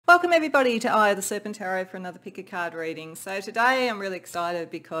Welcome everybody to Eye of the Serpent Tarot for another pick a card reading. So today I'm really excited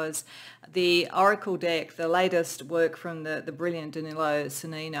because the Oracle deck, the latest work from the brilliant Danilo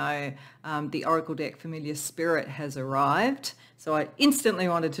Cennino, the Oracle deck Familiar Spirit has arrived. So I instantly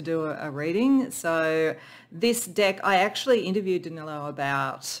wanted to do a reading. So this deck, I actually interviewed Danilo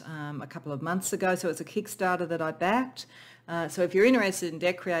about a couple of months ago. So it's a Kickstarter that I backed. So if you're interested in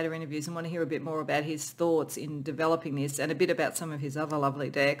deck creator interviews and want to hear a bit more about his thoughts in developing this and a bit about some of his other lovely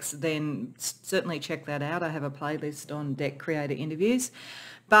decks, then certainly check that out. I have a playlist on deck creator interviews.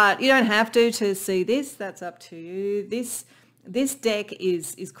 But you don't have to see this. That's up to you. This deck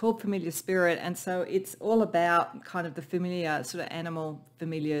is called Familiar Spirit, and so it's all about kind of the familiar, sort of animal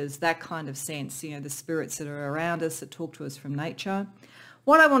familiars, that kind of sense, you know, the spirits that are around us that talk to us from nature.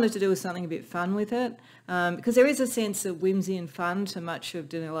 What I wanted to do was something a bit fun with it, because there is a sense of whimsy and fun to much of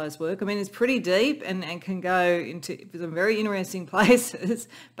Danilo's work. I mean, it's pretty deep and can go into some very interesting places,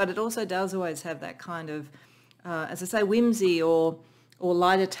 but it also does always have that kind of, as I say, whimsy or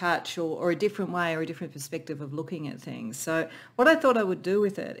lighter touch or a different way or a different perspective of looking at things. So what I thought I would do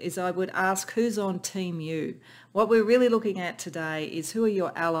with it is I would ask who's on Team You. What we're really looking at today is who are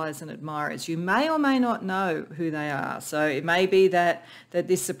your allies and admirers. You may or may not know who they are. So it may be that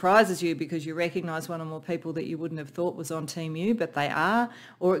this surprises you because you recognise one or more people that you wouldn't have thought was on Team You, but they are.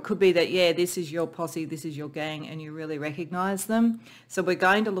 Or it could be that, yeah, this is your posse, this is your gang, and you really recognise them. So we're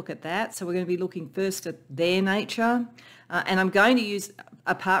going to look at that. So we're going to be looking first at their nature. And I'm going to use,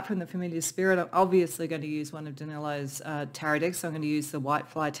 apart from the Familiar Spirit, I'm obviously going to use one of Danilo's tarot decks. So I'm going to use the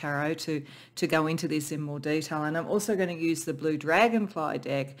Whitefly Tarot to go into this in more detail. And I'm also going to use the Blue Dragonfly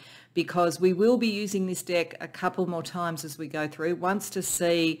deck because we will be using this deck a couple more times as we go through. Once to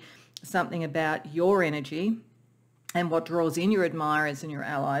see something about your energy and what draws in your admirers and your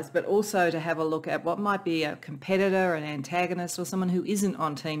allies, but also to have a look at what might be a competitor, an antagonist, or someone who isn't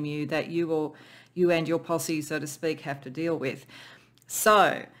on Team You that you and your posse, so to speak, have to deal with.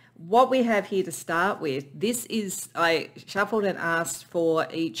 So what we have here to start with, this is, I shuffled and asked for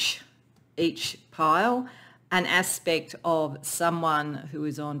each pile an aspect of someone who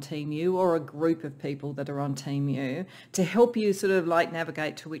is on Team You or a group of people that are on Team You to help you sort of like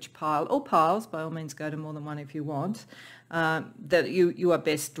navigate to which pile, or piles, by all means go to more than one if you want, that you are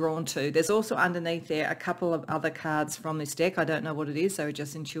best drawn to. There's also underneath there a couple of other cards from this deck. I don't know what it is, so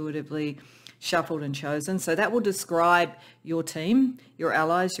just intuitively shuffled and chosen. So that will describe your team, your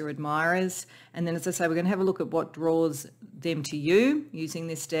allies, your admirers. And then, as I say, we're going to have a look at what draws them to you using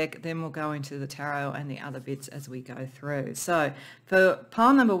this deck. Then we'll go into the tarot and the other bits as we go through. So for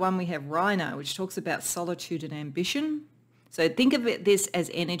pile number one, we have Rhino, which talks about solitude and ambition. So think of this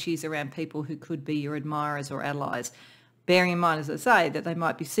as energies around people who could be your admirers or allies. Bearing in mind, as I say, that they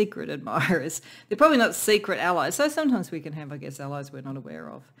might be secret admirers. They're probably not secret allies. So sometimes we can have, I guess, allies we're not aware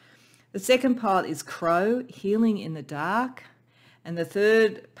of. The second pile is Crow, healing in the dark. And the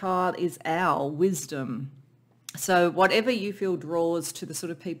third pile is Owl, wisdom. So whatever you feel draws to the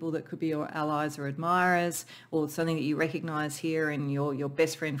sort of people that could be your allies or admirers, or something that you recognise here in your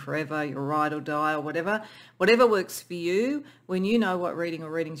best friend forever, your ride or die or whatever works for you. When you know what reading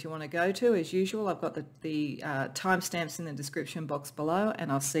or readings you want to go to, as usual, I've got the timestamps in the description box below, and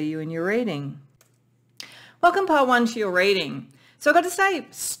I'll see you in your reading. Welcome pile one to your reading. So I've got to say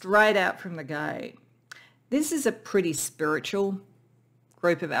straight out from the gate, this is a pretty spiritual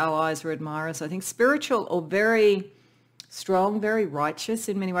group of allies or admirers. I think spiritual or very strong, very righteous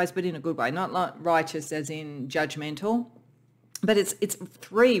in many ways, but in a good way. Not like righteous as in judgmental, but it's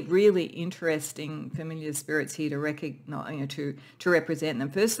three really interesting familiar spirits here to recognize, to represent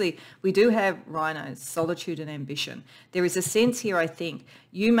them. Firstly, we do have Rhinos, solitude and ambition. There is a sense here, I think,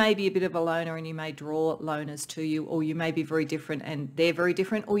 you may be a bit of a loner and you may draw loners to you, or you may be very different and they're very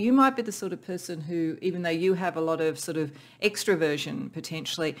different, or you might be the sort of person who, even though you have a lot of sort of extroversion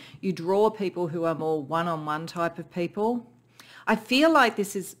potentially, you draw people who are more one-on-one type of people. I feel like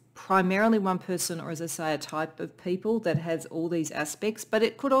this is primarily one person, or as I say, a type of people that has all these aspects, but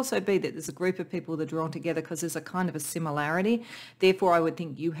it could also be that there's a group of people that are drawn together because there's a kind of a similarity. Therefore, I would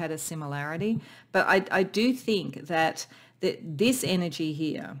think you had a similarity. But I do think that this energy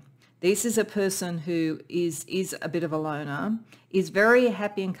here, this is a person who is a bit of a loner, is very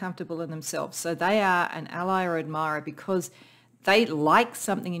happy and comfortable in themselves. So they are an ally or admirer because they like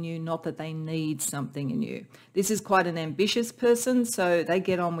something in you, not that they need something in you. This is quite an ambitious person, so they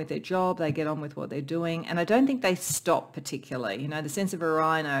get on with their job, they get on with what they're doing, and I don't think they stop particularly. You know, the sense of a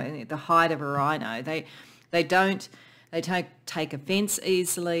rhino, the height of a rhino, they don't take offence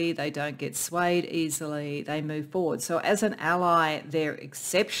easily, they don't get swayed easily, they move forward. So as an ally, they're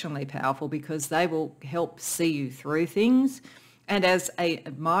exceptionally powerful because they will help see you through things. And as an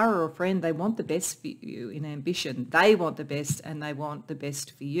admirer or friend, they want the best for you in ambition. They want the best, and they want the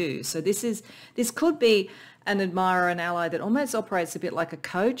best for you. So this could be an admirer, an ally that almost operates a bit like a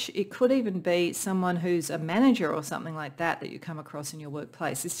coach. It could even be someone who's a manager or something like that you come across in your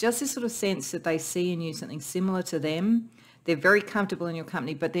workplace. It's just this sort of sense that they see in you something similar to them. They're very comfortable in your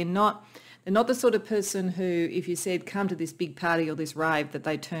company, but they're not the sort of person who, if you said, come to this big party or this rave, that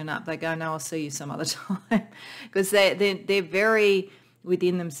they turn up. They go, no, I'll see you some other time. Because they're very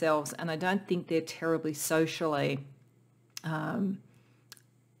within themselves, and I don't think they're terribly socially...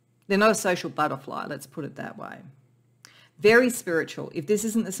 they're not a social butterfly, let's put it that way. Very spiritual. If this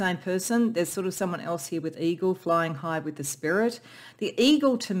isn't the same person, there's sort of someone else here with eagle, flying high with the spirit. The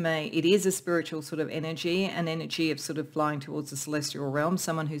eagle, to me, it is a spiritual sort of energy, an energy of sort of flying towards the celestial realm,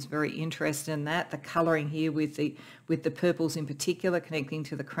 someone who's very interested in that. The colouring here with the purples in particular, connecting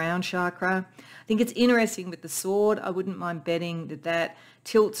to the crown chakra. I think it's interesting with the sword. I wouldn't mind betting that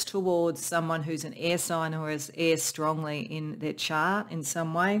tilts towards someone who's an air sign or has air strongly in their chart in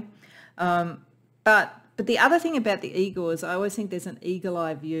some way. But the other thing about the eagle is I always think there's an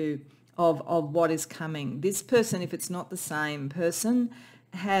eagle-eye view of what is coming. This person, if it's not the same person,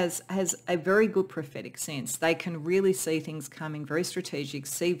 has a very good prophetic sense. They can really see things coming, very strategic,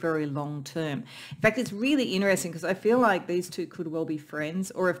 see very long term. In fact, it's really interesting because I feel like these two could well be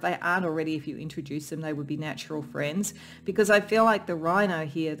friends, or if they aren't already, if you introduce them, they would be natural friends, because I feel like the rhino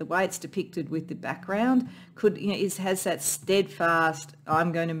here, the way it's depicted with the background, has that steadfast,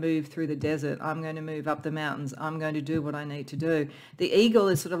 I'm going to move through the desert, I'm going to move up the mountains, I'm going to do what I need to do. The eagle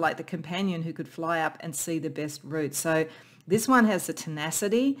is sort of like the companion who could fly up and see the best route. So this one has the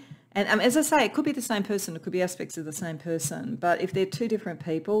tenacity, and as I say, it could be the same person, it could be aspects of the same person, but if they're two different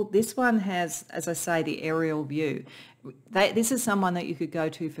people, this one has, as I say, the aerial view. This is someone that you could go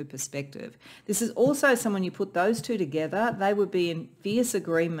to for perspective. This is also someone, you put those two together, they would be in fierce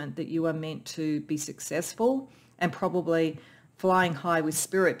agreement that you are meant to be successful and probably flying high with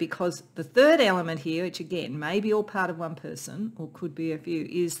spirit, because the third element here, which again may be all part of one person or could be a few,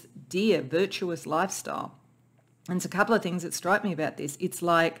 is dear, virtuous lifestyle. And there's a couple of things that strike me about this. It's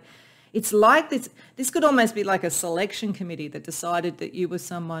like this could almost be like a selection committee that decided that you were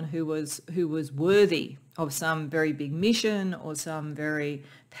someone who was worthy of some very big mission or some very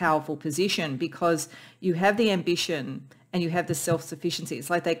powerful position, because you have the ambition and you have the self-sufficiency.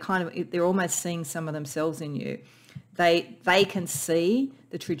 It's like they're almost seeing some of themselves in you. They can see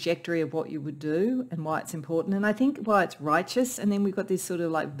the trajectory of what you would do and why it's important, and I think why it's righteous. And then we've got this sort of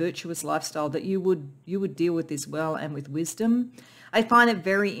like virtuous lifestyle that you would deal with this well and with wisdom. I find it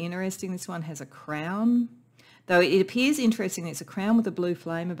very interesting. This one has a crown, though it appears interesting. It's a crown with a blue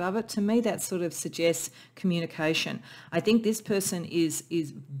flame above it. To me, that sort of suggests communication. I think this person is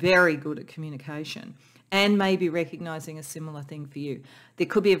very good at communication, and maybe recognizing a similar thing for you. There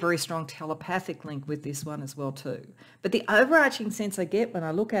could be a very strong telepathic link with this one as well too. But the overarching sense I get when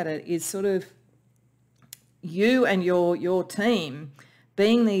I look at it is sort of you and your team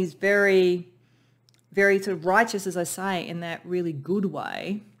being these very, very sort of righteous, as I say, in that really good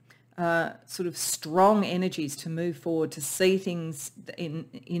way, sort of strong energies to move forward, to see things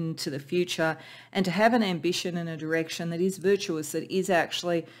into the future, and to have an ambition and a direction that is virtuous, that is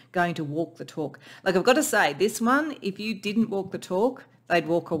actually going to walk the talk. Like, I've got to say, this one, if you didn't walk the talk, they'd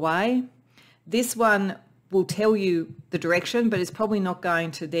walk away. This one will tell you the direction, but it's probably not going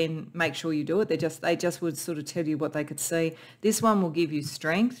to then make sure you do it. They just would sort of tell you what they could see. This one will give you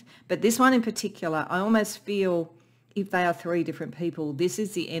strength, but this one in particular, I almost feel, if they are three different people, this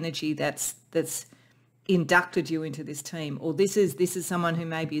is the energy that's inducted you into this team, or this is someone who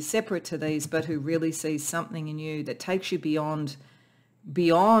maybe is separate to these, but who really sees something in you that takes you beyond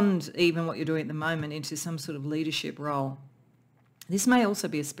even what you're doing at the moment into some sort of leadership role. This may also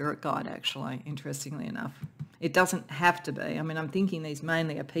be a spirit guide, actually, interestingly enough. It doesn't have to be. I mean, I'm thinking these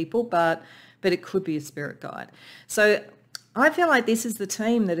mainly are people, but it could be a spirit guide. So I feel like this is the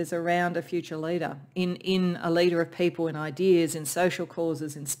team that is around a future leader, in a leader of people, in ideas, in social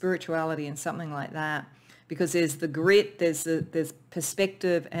causes, in spirituality, and something like that. Because there's the grit, there's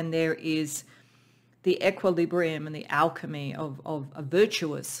perspective, and there is the equilibrium and the alchemy of a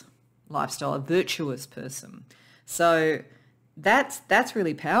virtuous lifestyle, a virtuous person. So that's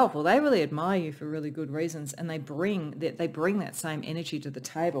really powerful. They really admire you for really good reasons, and they bring that same energy to the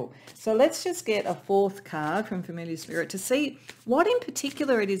table. So let's just get a fourth card from Familiar Spirit to see what in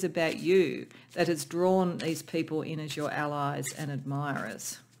particular it is about you that has drawn these people in as your allies and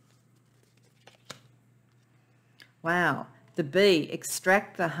admirers. Wow, the bee,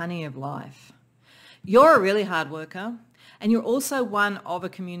 extract the honey of life. You're a really hard worker, And you're also one of a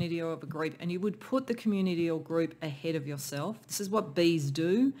community or of a group, and you would put the community or group ahead of yourself. This is what bees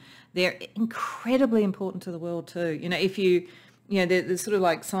do. They're incredibly important to the world too. If you there's sort of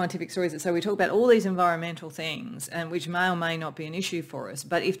like scientific stories that say we talk about all these environmental things, and which may or may not be an issue for us,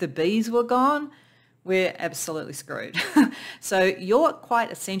 but if the bees were gone, we're absolutely screwed. So you're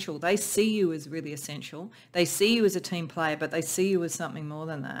quite essential. They see you as really essential. They see you as a team player, but they see you as something more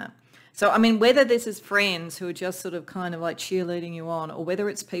than that. So, I mean, whether this is friends who are just sort of kind of like cheerleading you on, or whether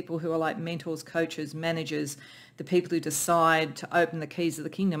it's people who are like mentors, coaches, managers, the people who decide to open the keys of the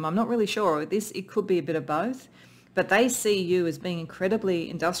kingdom, I'm not really sure. It could be a bit of both. But they see you as being incredibly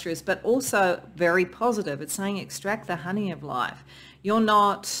industrious, but also very positive. It's saying extract the honey of life. You're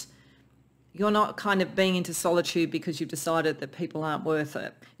not kind of being into solitude because you've decided that people aren't worth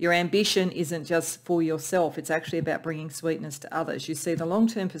it. Your ambition isn't just for yourself. It's actually about bringing sweetness to others. You see the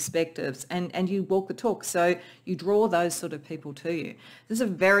long-term perspectives and you walk the talk. So you draw those sort of people to you. This is a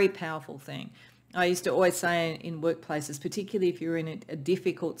very powerful thing. I used to always say in workplaces, particularly if you're in a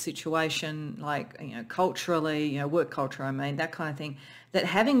difficult situation, like, culturally, work culture, that kind of thing, that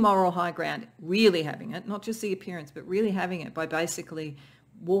having moral high ground, really having it, not just the appearance, but really having it by basically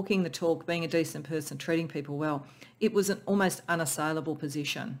walking the talk, being a decent person, treating people well, it was an almost unassailable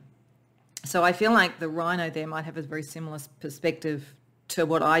position. So I feel like the rhino there might have a very similar perspective to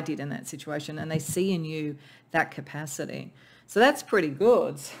what I did in that situation, and they see in you that capacity. So that's pretty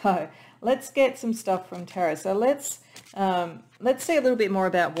good. So let's get some stuff from tarot. So let's see a little bit more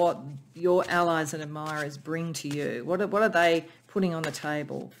about what your allies and admirers bring to you. What are they putting on the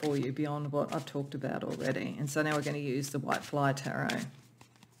table for you beyond what I've talked about already? And so now we're going to use the White Fly Tarot.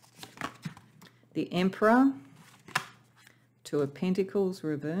 The Emperor, Two of Pentacles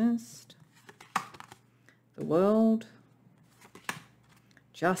reversed, the World,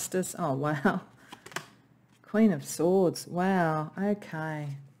 Justice, oh wow, Queen of Swords, wow, okay.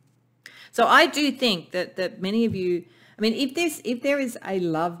 So I do think that many of you, I mean, if there is a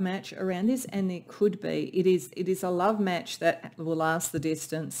love match around this, and there could be, it is a love match that will last the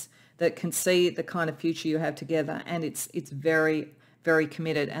distance, that can see the kind of future you have together, and it's very, very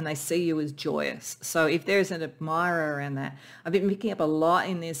committed, and they see you as joyous. So if there's an admirer around that, I've been picking up a lot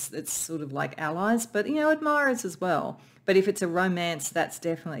in this that's sort of like allies, but admirers as well. But if it's a romance, that's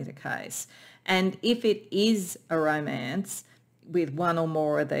definitely the case. And if it is a romance with one or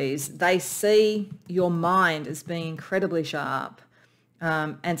more of these, they see your mind as being incredibly sharp.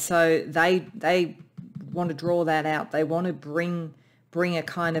 And so they want to draw that out. They want to bring a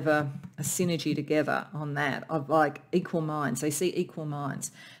kind of a synergy together on that, of like equal minds. They see equal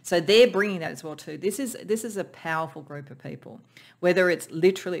minds. So they're bringing that as well too. This is a powerful group of people, whether it's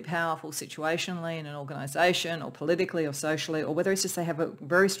literally powerful situationally in an organisation or politically or socially, or whether it's just they have a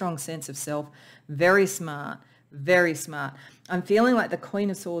very strong sense of self, very smart, very smart. I'm feeling like the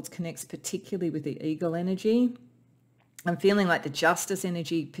Queen of Swords connects particularly with the eagle energy. I'm feeling like the Justice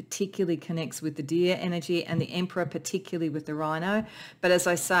energy particularly connects with the Deer energy, and the Emperor particularly with the Rhino. But as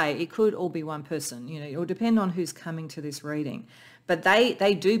I say, it could all be one person. It will depend on who's coming to this reading. But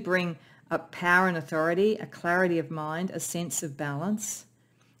they do bring a power and authority, a clarity of mind, a sense of balance.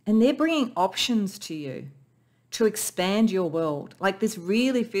 And they're bringing options to you to expand your world. Like, this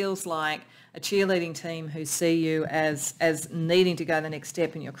really feels like a cheerleading team who see you as needing to go the next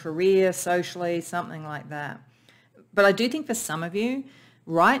step in your career, socially, something like that. But I do think for some of you,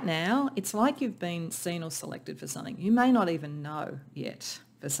 right now, it's like you've been seen or selected for something. You may not even know yet.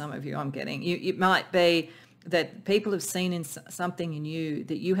 For some of you, I'm getting. It might be that people have seen in something in you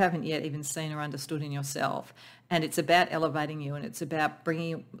that you haven't yet even seen or understood in yourself. And it's about elevating you, and it's about bringing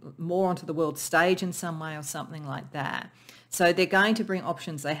you more onto the world stage in some way or something like that. So they're going to bring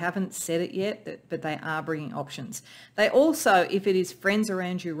options. They haven't said it yet, but they are bringing options. They also, if it is friends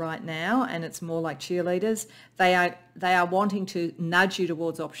around you right now and it's more like cheerleaders, they are wanting to nudge you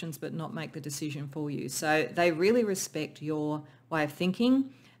towards options but not make the decision for you. So they really respect your way of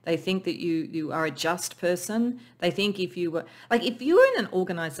thinking. They think that you are a just person. They think if you were in an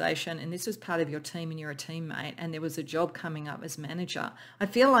organisation and this was part of your team and you're a teammate and there was a job coming up as manager, I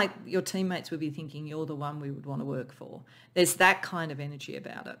feel like your teammates would be thinking you're the one we would want to work for. There's that kind of energy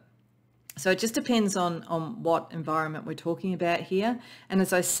about it. So it just depends on what environment we're talking about here. And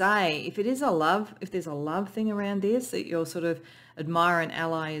as I say, if there's a love thing around this, that your sort of admirer and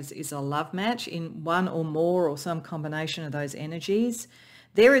ally is a love match in one or more or some combination of those energies,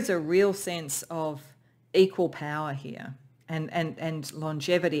 there is a real sense of equal power here and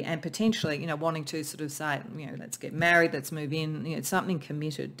longevity, and potentially, wanting to sort of say, let's get married, let's move in, something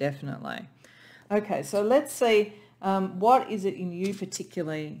committed, definitely. Okay, so let's see What is it in you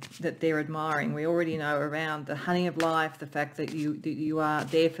particularly that they're admiring? We already know around the honey of life, the fact that you are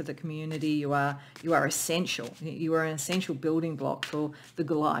there for the community, you are essential. You are an essential building block for the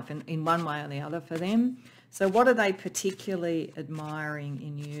good life, and in one way or the other for them. So what are they particularly admiring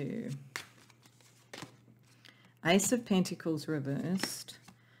in you? Ace of Pentacles reversed,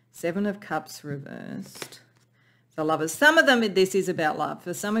 Seven of Cups reversed, the Lovers. Some of them, this is about love.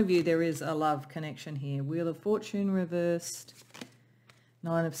 For some of you, there is a love connection here. Wheel of Fortune reversed,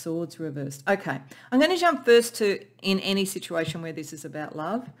 Nine of Swords reversed. Okay, I'm going to jump first to in any situation where this is about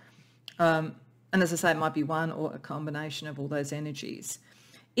love. And as I say, it might be one or a combination of all those energies.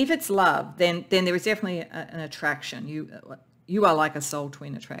 If it's love, then there is definitely an attraction. You are like a soul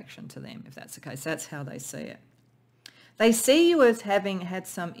twin attraction to them, if that's the case. That's how they see it. They see you as having had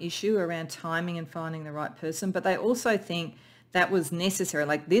some issue around timing and finding the right person, but they also think that was necessary.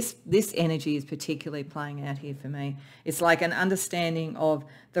 Like this energy is particularly playing out here for me. It's like an understanding of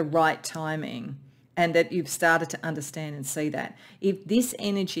the right timing, and that you've started to understand and see that. If this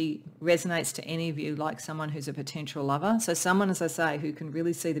energy resonates to any of you, like someone who's a potential lover, so someone, as I say, who can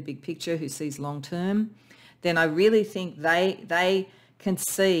really see the big picture, who sees long term, then I really think they can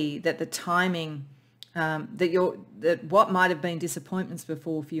see that the timing, that what might have been disappointments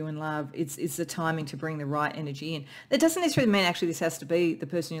before for you in love, it's the timing to bring the right energy in. That doesn't necessarily mean actually this has to be the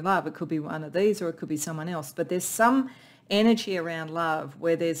person you love. It could be one of these, or it could be someone else. But there's some energy around love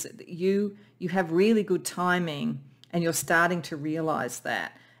where there's you have really good timing, and you're starting to realize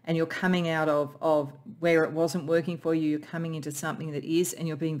that, and you're coming out of where it wasn't working for you. You're coming into something that is, and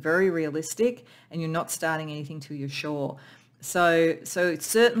you're being very realistic, and you're not starting anything till you're sure. So it's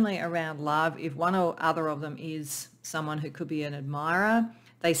certainly around love. If one or other of them is someone who could be an admirer,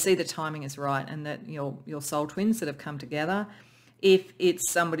 they see the timing is right, and that your soul twins that have come together. If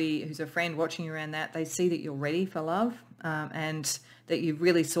it's somebody who's a friend watching you around that, they see that you're ready for love, and that you've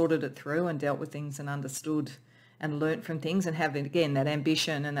really sorted it through and dealt with things and understood and learnt from things, and having, again, that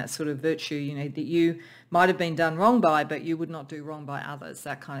ambition and that sort of virtue, that you might have been done wrong by, but you would not do wrong by others,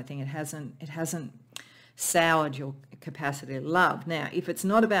 that kind of thing. It hasn't soured your capacity to love. Now, if it's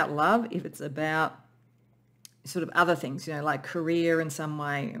not about love, if it's about sort of other things, like career in some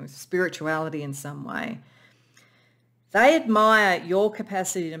way, spirituality in some way, they admire your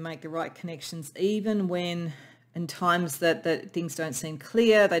capacity to make the right connections, even when in times that things don't seem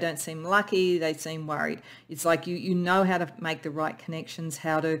clear, they don't seem lucky, they seem worried. It's like you know how to make the right connections,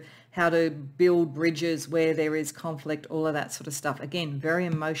 how to build bridges where there is conflict, all of that sort of stuff. Again, very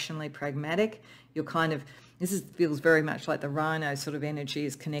emotionally pragmatic. You're feels very much like the rhino sort of energy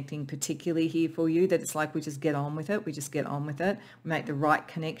is connecting particularly here for you, that it's like we just get on with it. We make the right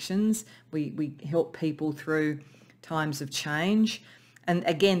connections. We help people through times of change. And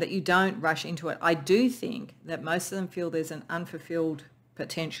again, that you don't rush into it. I do think that most of them feel there's an unfulfilled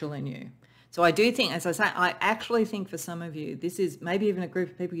potential in you. So I do think, as I say, I actually think for some of you, this is maybe even a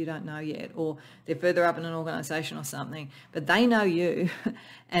group of people you don't know yet, or they're further up in an organisation or something, but they know you,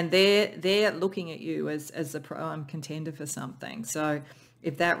 and they're looking at you as the prime contender for something. So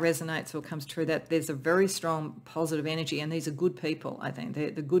if that resonates or comes true, that there's a very strong positive energy, and these are good people, I think.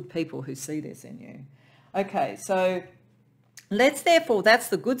 They're the good people who see this in you. Okay, so let's therefore, that's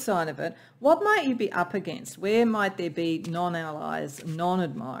the good side of it. What might you be up against? Where might there be non-allies,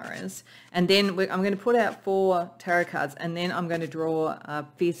 non-admirers? And then I'm going to put out 4 tarot cards, and then I'm going to draw a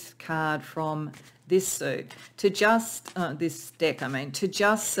 5th card from this suit to just, this deck, to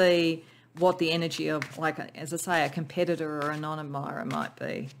just see what the energy of, like, as I say, a competitor or a non-admirer might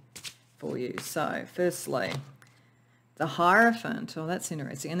be for you. So firstly, the Hierophant. Oh, that's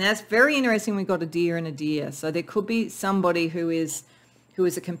interesting. And that's very interesting. We've got a deer and a deer. So there could be somebody who is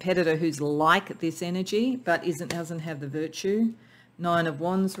a competitor who's like this energy, but doesn't have the virtue. 9 of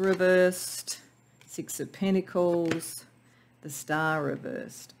Wands reversed, 6 of Pentacles, the Star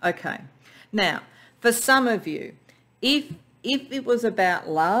reversed. Okay. Now, for some of you, if it was about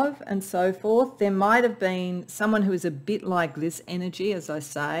love and so forth, there might have been someone who is a bit like this energy, as I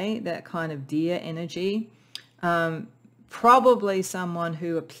say, that kind of deer energy. Probably someone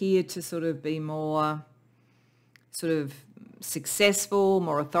who appeared to sort of be more sort of successful,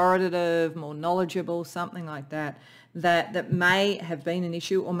 more authoritative, more knowledgeable, something like that, that may have been an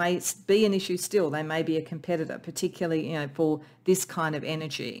issue or may be an issue still. They may be a competitor, particularly, for this kind of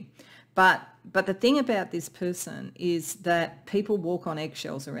energy. But the thing about this person is that people walk on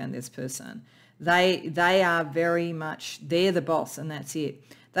eggshells around this person. They are very much, they're the boss, and that's it.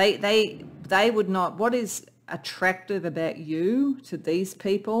 They would not, what is attractive about you to these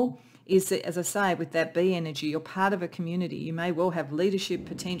people is that, as I say, with that B energy, you're part of a community. You may well have leadership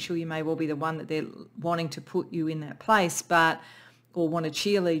potential. You may well be the one that they're wanting to put you in that place, or want to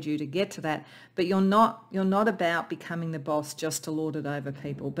cheerlead you to get to that. But you're not about becoming the boss just to lord it over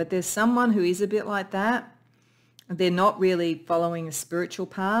people. But there's someone who is a bit like that. They're not really following a spiritual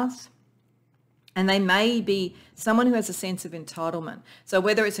path. And they may be someone who has a sense of entitlement. So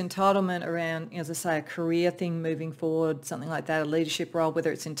whether it's entitlement around, as I say, a career thing moving forward, something like that, a leadership role,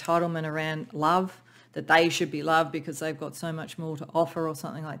 whether it's entitlement around love, that they should be loved because they've got so much more to offer or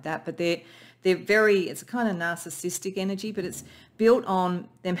something like that. But they're very, it's a kind of narcissistic energy, but it's built on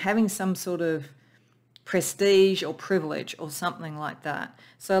them having some sort of prestige or privilege or something like that.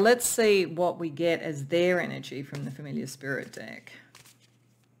 So let's see what we get as their energy from the Familiar Spirit deck.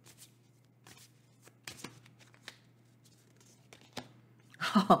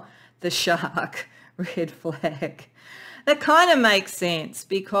 Oh, the shark, red flag. That kind of makes sense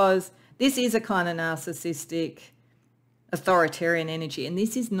because this is a kind of narcissistic, authoritarian energy. And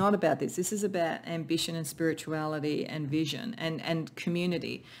this is not about this. This is about ambition and spirituality and vision and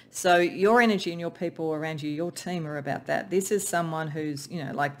community. So your energy and your people around you, your team are about that. This is someone who's,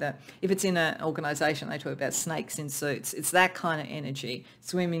 like if it's in an organisation, they talk about snakes in suits. It's that kind of energy,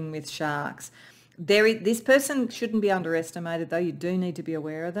 swimming with sharks. This person shouldn't be underestimated, though. You do need to be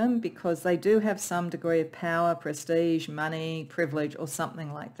aware of them because they do have some degree of power, prestige, money, privilege, or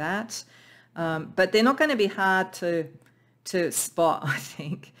something like that. But they're not going to be hard to spot, I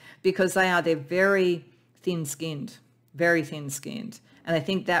think, because they're very thin-skinned, very thin-skinned. And I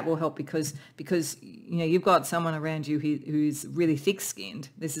think that will help because you've got someone around you who's really thick-skinned.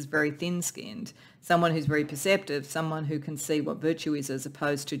 This is very thin-skinned. Someone who's very perceptive, someone who can see what virtue is as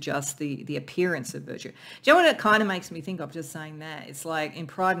opposed to just the appearance of virtue. Do you know what it kind of makes me think of just saying that? It's like in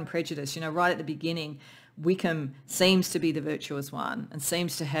Pride and Prejudice, right at the beginning, Wickham seems to be the virtuous one and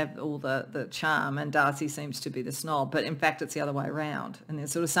seems to have all the charm, and Darcy seems to be the snob. But in fact, it's the other way around. And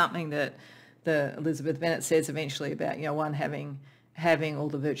there's sort of something that the Elizabeth Bennet says eventually about, one having all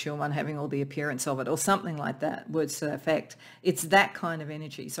the virtue and one having all the appearance of it, or something like that, words to that effect. It's that kind of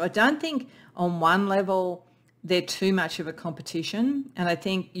energy. So I don't think on one level they're too much of a competition, and I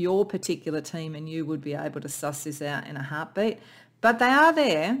think your particular team and you would be able to suss this out in a heartbeat. But they are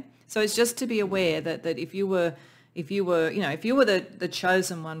there, so it's just to be aware that if you were the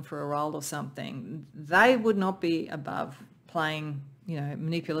chosen one for a role or something, they would not be above playing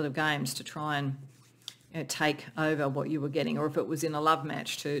manipulative games to try and take over what you were getting, or if it was in a love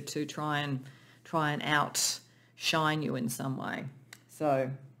match to try and outshine you in some way. So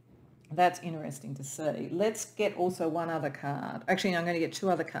that's interesting to see. Let's get also one other card. Actually, I'm going to get two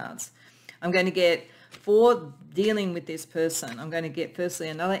other cards. I'm going to get, for dealing with this person, I'm going to get firstly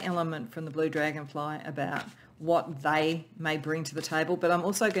another element from the Blue Dragonfly about what they may bring to the table, but I'm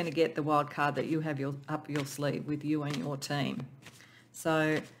also going to get the wild card that you have up your sleeve with you and your team.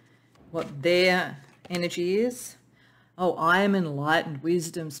 So what their energy is. Oh, I am enlightened,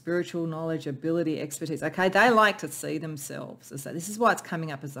 wisdom, spiritual knowledge, ability, expertise. Okay, they like to see themselves as that. This is why it's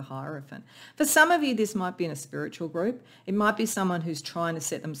coming up as the Hierophant. For some of you, this might be in a spiritual group. It might be someone who's trying to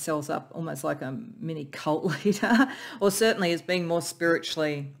set themselves up almost like a mini cult leader, or certainly as being more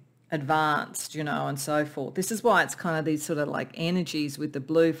spiritually advanced, and so forth. This is why it's kind of these sort of like energies with the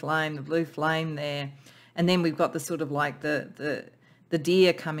blue flame there. And then we've got the sort of like the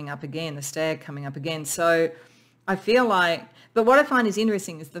deer coming up again, the stag coming up again. So I feel like, but what I find is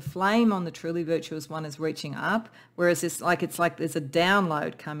interesting is the flame on the truly virtuous one is reaching up, whereas it's like there's a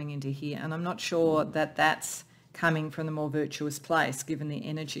download coming into here, and I'm not sure that that's coming from the more virtuous place given the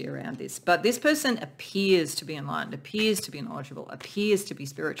energy around this. But this person appears to be enlightened, appears to be knowledgeable, appears to be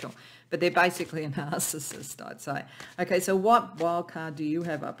spiritual, but they're basically a narcissist, I'd say. Okay, so what wild card do you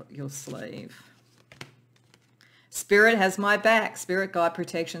have up your sleeve? Spirit has my back. Spirit, guide,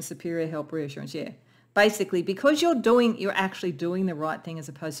 protection, superior help, reassurance. Yeah. Basically, because you're actually doing the right thing as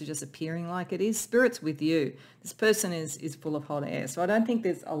opposed to just appearing like it is, Spirit's with you. This person is full of hot air, so I don't think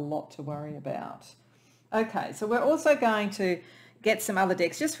there's a lot to worry about. Okay, so we're also going to get some other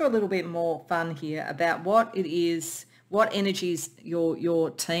decks just for a little bit more fun here about what it is, what energies your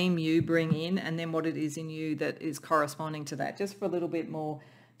team you bring in, and then what it is in you that is corresponding to that, just for a little bit more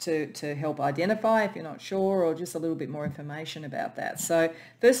to help identify if you're not sure, or just a little bit more information about that. So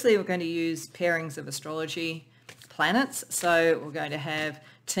firstly, we're going to use pairings of astrology planets. So we're going to have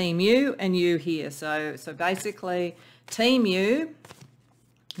Team U and U here. So basically Team U,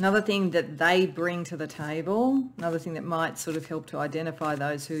 another thing that they bring to the table, another thing that might sort of help to identify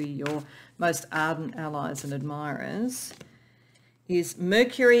those who are your most ardent allies and admirers, is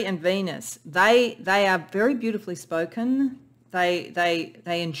Mercury and Venus. They are very beautifully spoken. They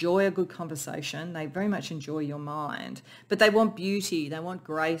enjoy a good conversation. They very much enjoy your mind, but they want beauty. They want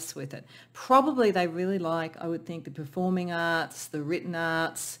grace with it. Probably they really like, I would think, the performing arts, the written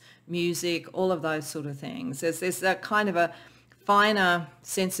arts, music, all of those sort of things. There's that kind of a finer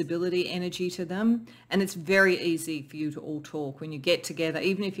sensibility energy to them, and it's very easy for you to all talk when you get together.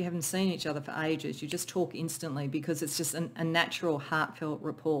 Even if you haven't seen each other for ages, you just talk instantly because it's just a natural, heartfelt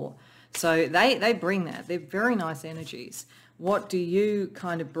rapport. So they bring that. They're very nice energies. What do you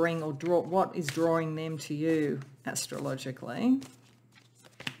kind of bring or draw? What is drawing them to you astrologically?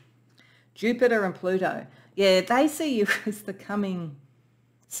 Jupiter and Pluto. Yeah, they see you as the coming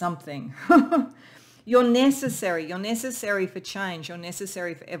something. You're necessary. You're necessary for change. You're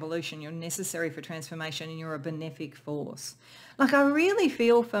necessary for evolution. You're necessary for transformation, and you're a benefic force. Like, I really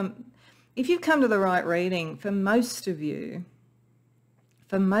feel if you've come to the right reading, for most of you,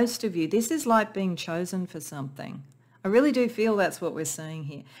 this is like being chosen for something. I really do feel that's what we're seeing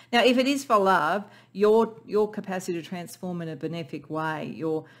here. Now, if it is for love, your capacity to transform in a benefic way,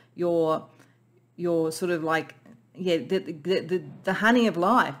 your sort of like, yeah, the honey of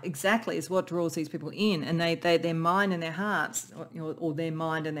life exactly is what draws these people in, and their mind and their hearts, or their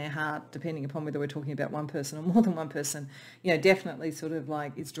mind and their heart, depending upon whether we're talking about one person or more than one person, definitely sort of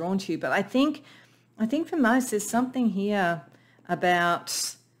like is drawn to you. But I think for most there's something here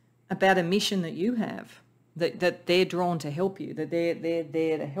about a mission that you have, that they're drawn to help you, that they're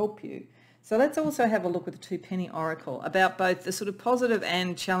there to help you. So let's also have a look at the Two Penny Oracle about both the sort of positive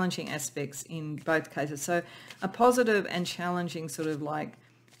and challenging aspects in both cases. So a positive and challenging sort of like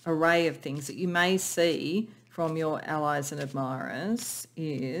array of things that you may see from your allies and admirers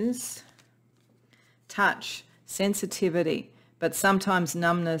is touch, sensitivity, but sometimes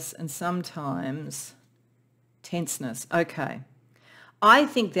numbness and sometimes tenseness. Okay. I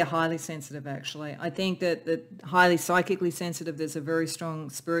think they're highly sensitive, actually. I think that highly psychically sensitive, there's a very strong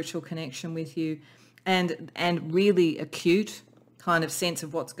spiritual connection with you, and really acute kind of sense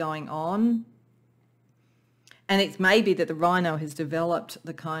of what's going on. And it may be that the rhino has developed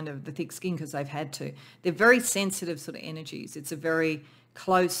the thick skin because they've had to. They're very sensitive sort of energies. It's a very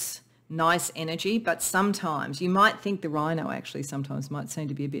close, nice energy, but sometimes you might think the rhino actually sometimes might seem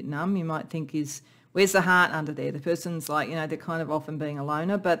to be a bit numb. You might think where's the heart under there? The person's like, they're kind of often being a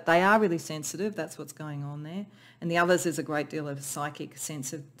loner, but they are really sensitive. That's what's going on there. And the others, there's a great deal of psychic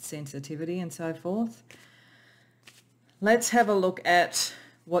sensitivity and so forth. Let's have a look at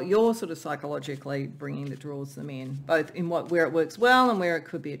what you're sort of psychologically bringing that draws them in, both in where it works well and where it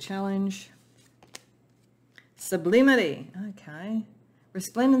could be a challenge. Sublimity. Okay.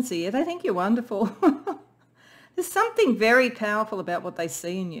 Resplendency. Yeah, they think you're wonderful. There's something very powerful about what they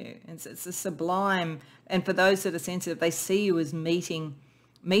see in you. It's a sublime, and for those that are sensitive, they see you as meeting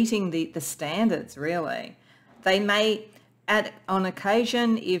the standards, really. They may, on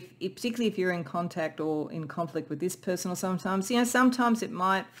occasion, particularly if you're in contact or in conflict with this person, or sometimes it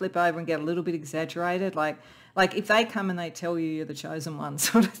might flip over and get a little bit exaggerated, like if they come and they tell you you're the chosen one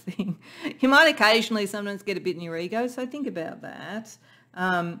sort of thing. You might occasionally sometimes get a bit in your ego, so think about that.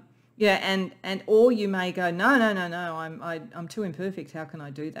 Yeah, or you may go, no, I'm too imperfect. How can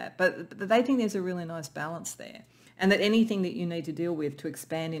I do that? But they think there's a really nice balance there, and that anything that you need to deal with to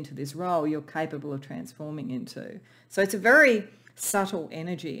expand into this role, you're capable of transforming into. So it's a very subtle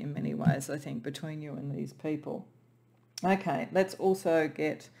energy in many ways, I think, between you and these people. Okay, let's also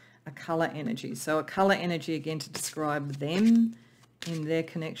get a colour energy. So a colour energy again to describe them in their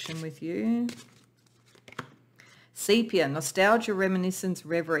connection with you. Sepia, nostalgia, reminiscence,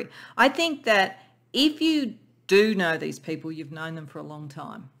 reverie. I think that if you do know these people, you've known them for a long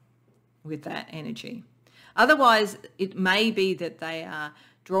time with that energy. Otherwise, it may be that they are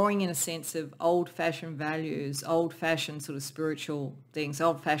drawing in a sense of old-fashioned values, old-fashioned sort of spiritual things,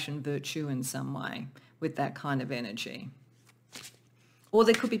 old-fashioned virtue in some way with that kind of energy. Or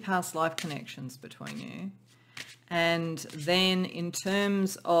there could be past life connections between you. And then in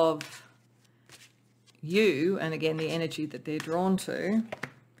terms of you, and again, the energy that they're drawn to,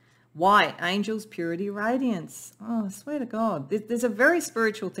 white, angels, purity, radiance. Oh, I swear to God, there's a very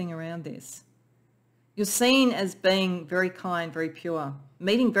spiritual thing around this. You're seen as being very kind, very pure,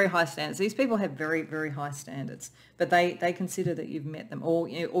 meeting very high standards. These people have very, very high standards, but they consider that you've met them. Or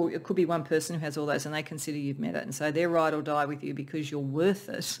it could be one person who has all those and they consider you've met it. And so they're ride or die with you because you're worth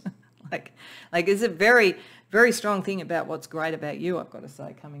it. like it's a very, very strong thing about what's great about you, I've got to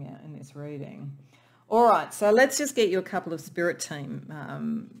say, coming out in this reading. All right, so let's just get you a couple of spirit team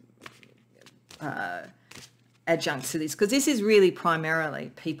adjuncts to this, because this is really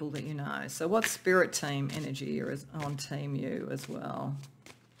primarily people that you know. So what spirit team energy is on Team You as well?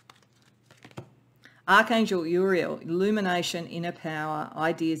 Archangel Uriel, illumination, inner power,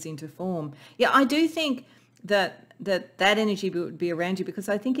 ideas into form. Yeah, I do think that energy would be around you, because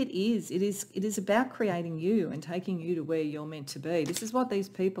I think it is about creating you and taking you to where you're meant to be. This is what these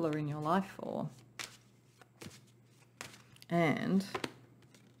people are in your life for. And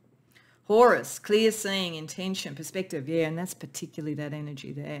Horus, clear seeing, intention, perspective. Yeah, and that's particularly that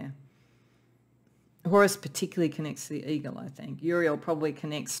energy there. Horus particularly connects to the eagle, I think. Uriel probably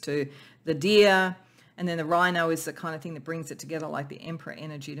connects to the deer, and then the rhino is the kind of thing that brings it together, like the emperor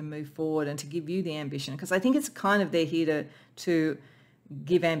energy, to move forward and to give you the ambition. Because I think it's kind of they're here to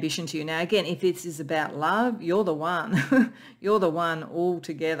give ambition to you. Now, again, if this is about love, you're the one. You're the one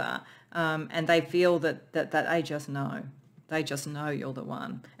altogether. And they feel that they just know. They just know you're the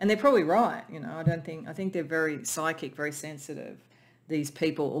one. And they're probably right. You know, I think they're very psychic, very sensitive, these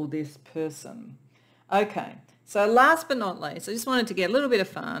people or this person. Okay, so last but not least, I just wanted to get a little bit of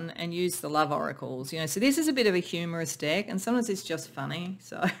fun and use the love oracles. You know, so this is a bit of a humorous deck, and sometimes it's just funny,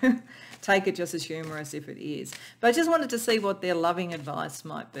 so take it just as humorous if it is. But I just wanted to see what their loving advice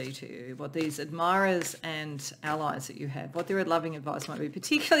might be to you, what these admirers and allies that you have, what their loving advice might be,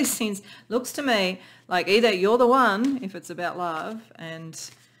 particularly since looks to me like either you're the one, if it's about love, and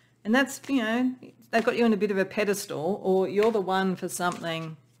that's, you know, they've got you on a bit of a pedestal, or you're the one for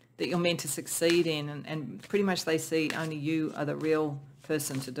something that you're meant to succeed in, and pretty much they see only you are the real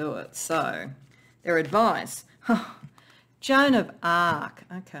person to do it. So their advice, Joan of Arc,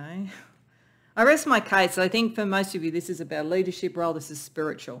 okay. I rest my case. I think for most of you this is about leadership role, this is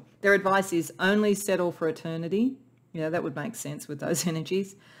spiritual. Their advice is only settle for eternity. Yeah, that would make sense with those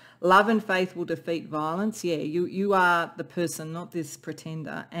energies. Love and faith will defeat violence. Yeah, you are the person, not this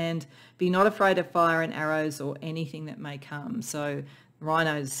pretender. And be not afraid of fire and arrows or anything that may come. So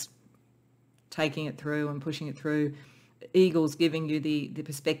rhinos taking it through and pushing it through, eagles giving you the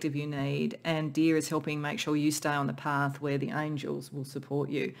perspective you need, and deer is helping make sure you stay on the path where the angels will support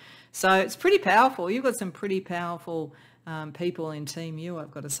you. So it's pretty powerful. You've got some pretty powerful people in Team You,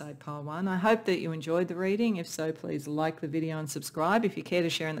 I've got to say, pile one. I hope that you enjoyed the reading. If so, please like the video and subscribe. If you care to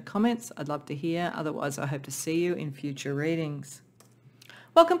share in the comments, I'd love to hear. Otherwise, I hope to see you in future readings.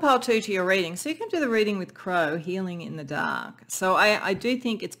 Welcome, Pile 2, to your reading. So you can do the reading with Crow, Healing in the Dark. So I do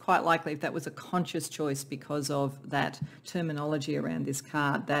think it's quite likely, if that was a conscious choice because of that terminology around this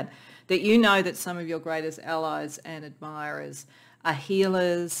card, that you know that some of your greatest allies and admirers are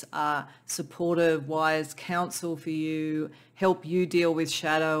healers, are supportive, wise counsel for you, help you deal with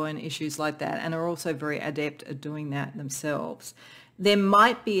shadow and issues like that, and are also very adept at doing that themselves. There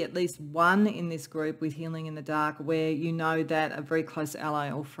might be at least one in this group with Healing in the Dark where you know that a very close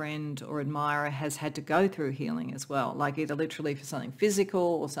ally or friend or admirer has had to go through healing as well, like either literally for something physical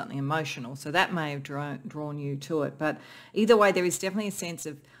or something emotional. So that may have drawn you to it. But either way, there is definitely a sense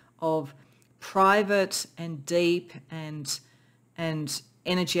of private and deep and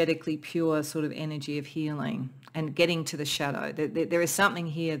energetically pure sort of energy of healing and getting to the shadow. There is something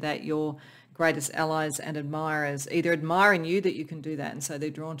here that your greatest allies and admirers either admire in you that you can do that, and so they're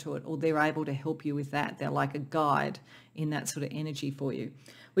drawn to it, or they're able to help you with that. They're like a guide in that sort of energy for you,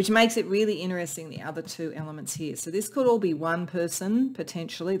 which makes it really interesting, the other two elements here. So this could all be one person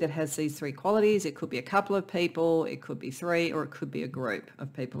potentially that has these three qualities. It could be a couple of people, it could be three, or it could be a group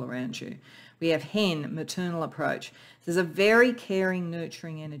of people around you. We have Hen, maternal approach. There's a very caring,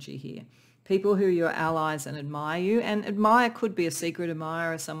 nurturing energy here. People who are your allies and admire you, and admire could be a secret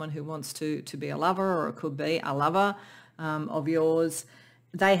admirer, someone who wants to be a lover, or it could be a lover of yours.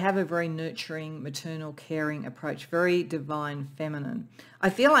 They have a very nurturing, maternal, caring approach, very divine, feminine. I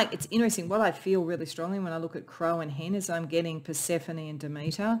feel like it's interesting. What I feel really strongly when I look at Crow and Hen is I'm getting Persephone and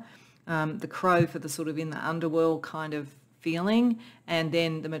Demeter, the Crow for the sort of in the underworld kind of feeling, and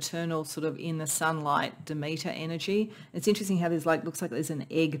then the maternal sort of in the sunlight Demeter energy. It's interesting how there's looks like there's an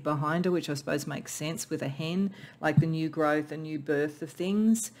egg behind her, which I suppose makes sense with a hen, like the new growth and new birth of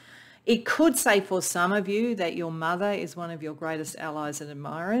things. It could say for some of you that your mother is one of your greatest allies and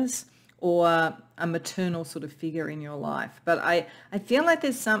admirers, or a maternal sort of figure in your life. But I feel like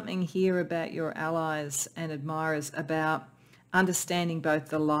there's something here about your allies and admirers about understanding both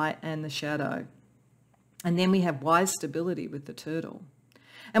the light and the shadow. And then we have wise stability with the turtle.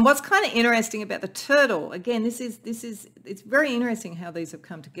 And what's kind of interesting about the turtle, again, it's very interesting how these have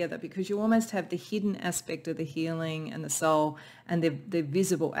come together, because you almost have the hidden aspect of the healing and the soul, and the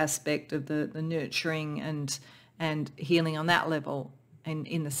visible aspect of the nurturing and healing on that level and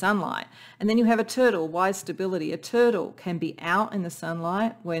in the sunlight. And then you have a turtle, wise stability. A turtle can be out in the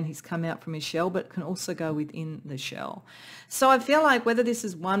sunlight when he's come out from his shell, but can also go within the shell. So I feel like whether this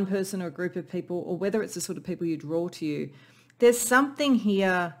is one person or a group of people, or whether it's the sort of people you draw to you, there's something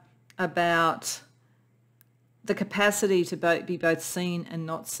here about the capacity to be both seen and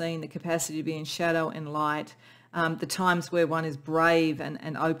not seen, the capacity to be in shadow and light, the times where one is brave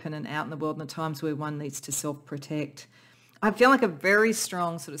and open and out in the world, and the times where one needs to self-protect. I feel like a very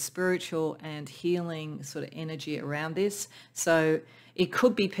strong sort of spiritual and healing sort of energy around this. So it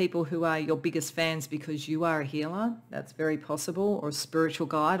could be people who are your biggest fans because you are a healer. That's very possible, or a spiritual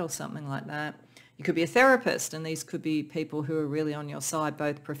guide or something like that. You could be a therapist, and these could be people who are really on your side,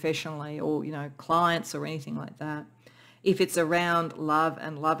 both professionally or, you know, clients or anything like that. If it's around love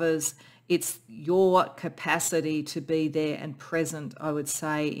and lovers, it's your capacity to be there and present, I would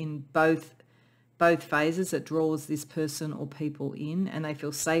say, in both phases that draws this person or people in, and they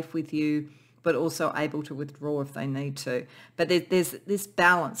feel safe with you, but also able to withdraw if they need to. But there's this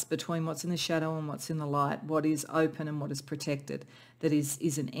balance between what's in the shadow and what's in the light, what is open and what is protected, that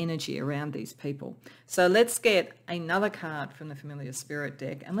is an energy around these people. So let's get another card from the Familiar Spirit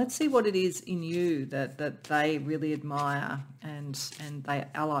deck, and let's see what it is in you that they really admire and they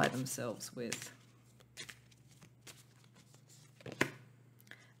ally themselves with.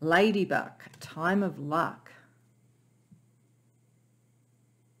 Ladybug, time of luck.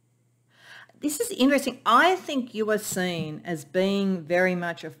 This is interesting. I think you are seen as being very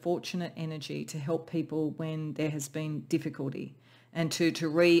much a fortunate energy to help people when there has been difficulty, and to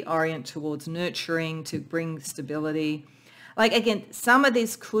reorient towards nurturing, to bring stability. Like, again, some of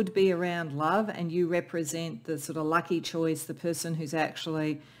this could be around love, and you represent the sort of lucky choice, the person who's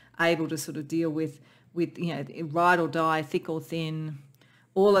actually able to sort of deal with you know, ride or die, thick or thin,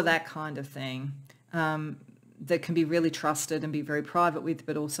 all of that kind of thing. That can be really trusted and be very private with,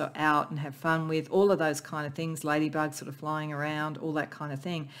 but also out and have fun with, all of those kind of things, ladybug sort of flying around, all that kind of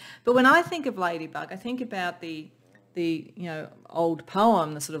thing. But when I think of ladybug, I think about the you know, old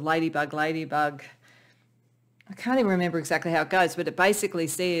poem, the sort of ladybug. I can't even remember exactly how it goes, but it basically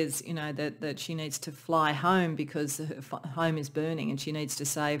says, you know, that she needs to fly home because her home is burning and she needs to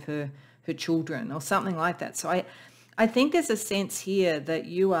save her children or something like that. So I think there's a sense here that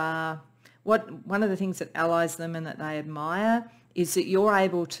you are, one of the things that allies them and that they admire is that you're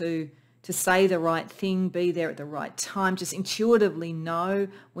able to say the right thing, be there at the right time, just intuitively know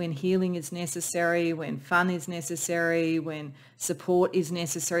when healing is necessary, when fun is necessary, when support is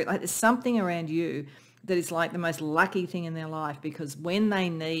necessary. Like, there's something around you that is like the most lucky thing in their life, because when they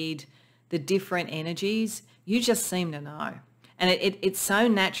need the different energies, you just seem to know. And it's so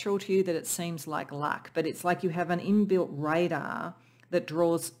natural to you that it seems like luck, but it's like you have an inbuilt radar that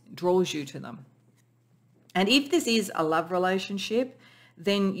draws you to them. And if this is a love relationship,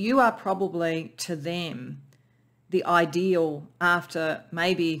 then you are probably to them the ideal after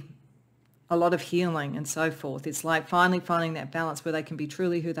maybe a lot of healing and so forth. It's like finally finding that balance where they can be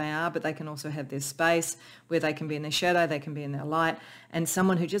truly who they are, but they can also have their space, where they can be in their shadow, they can be in their light, and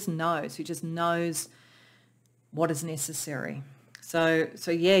someone who just knows what is necessary. So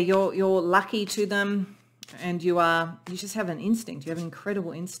yeah, you're lucky to them. And you just have an instinct. You have an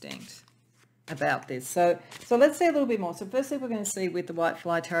incredible instinct about this. So let's see a little bit more. So firstly, we're going to see with the White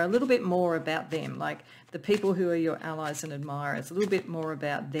Fly Tarot a little bit more about them, like the people who are your allies and admirers, a little bit more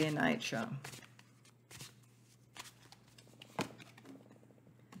about their nature.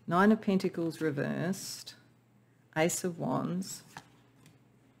 Nine of Pentacles reversed, Ace of Wands,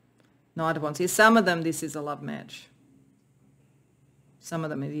 Knight of Wands. Here, some of them, this is a love match. Some of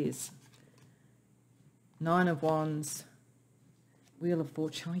them it is. Nine of Wands, Wheel of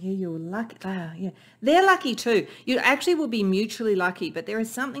Fortune. Oh, yeah, you're lucky. Yeah, they're lucky too. You actually will be mutually lucky, but there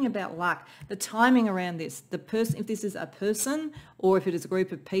is something about luck. The timing around this, the person, if this is a person or if it is a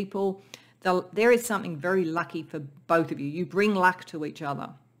group of people, there is something very lucky for both of you. You bring luck to each other.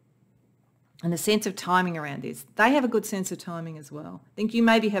 And the sense of timing around this, they have a good sense of timing as well. I think you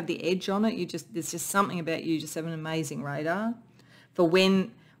maybe have the edge on it. There's just something about you. Just have an amazing radar for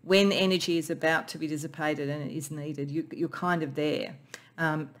when energy is about to be dissipated and it is needed. You're kind of there.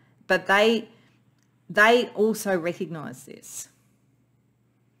 But they also recognise this.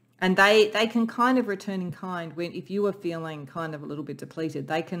 And they can kind of return in kind when, if you are feeling kind of a little bit depleted,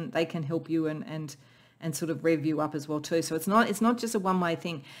 they can help you and sort of rev you up as well too. So it's not just a one-way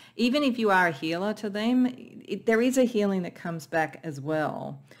thing. Even if you are a healer to them, there is a healing that comes back as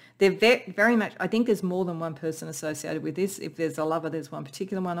well. They're very much, I think there's more than one person associated with this. If there's a lover, there's one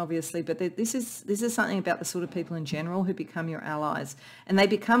particular one, obviously, but this is something about the sort of people in general who become your allies, and they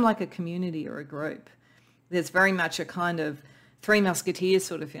become like a community or a group. There's very much a kind of Three Musketeers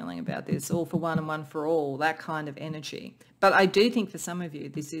sort of feeling about this, all for one and one for all, that kind of energy. But I do think for some of you,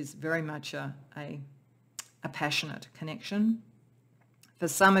 this is very much a passionate connection. For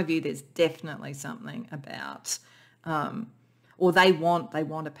some of you, there's definitely something about, or they want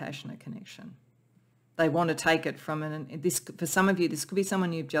a passionate connection. They want to take it from for some of you, this could be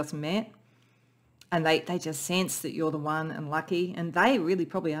someone you've just met, and they just sense that you're the one and lucky, and they really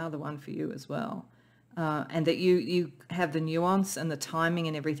probably are the one for you as well. And that you have the nuance and the timing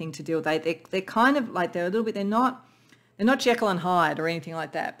and everything to deal. They're kind of like, they're a little bit, they're not Jekyll and Hyde or anything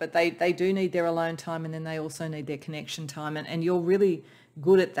like that, but they do need their alone time, and then they also need their connection time, and you're really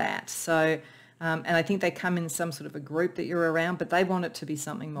good at that. So, and I think they come in some sort of a group that you're around, but they want it to be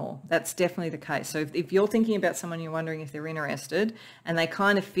something more. That's definitely the case. So if you're thinking about someone, you're wondering if they're interested, and they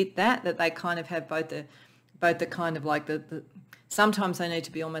kind of fit that they kind of have both the kind of like the sometimes they need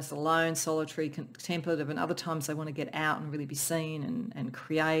to be almost alone, solitary, contemplative, and other times they want to get out and really be seen and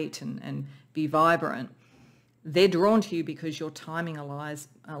create and be vibrant. They're drawn to you because your timing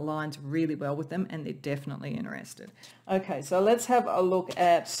aligns really well with them, and they're definitely interested. Okay, so let's have a look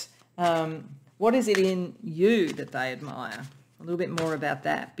at what is it in you that they admire. A little bit more about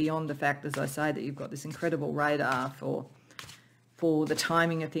that, beyond the fact, as I say, that you've got this incredible radar for the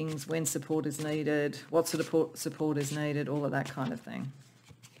timing of things, when support is needed, what sort of support is needed, all of that kind of thing.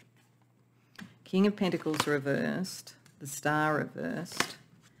 King of Pentacles reversed, the Star reversed,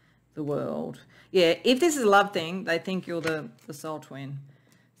 the World. Yeah, if this is a love thing, they think you're the soul twin.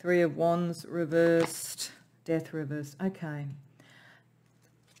 Three of Wands reversed, Death reversed. Okay.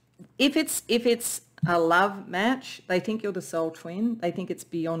 If it's a love match, they think you're the soul twin. They think it's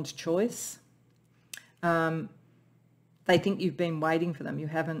beyond choice. They think you've been waiting for them. You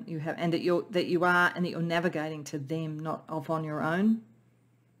have, and that you're navigating to them, not off on your own.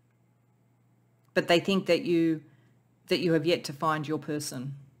 But they think that you have yet to find your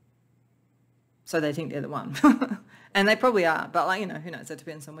person. So they think they're the one. And they probably are, but like, who knows? That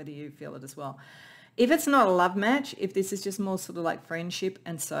depends on whether you feel it as well. If it's not a love match, if this is just more sort of like friendship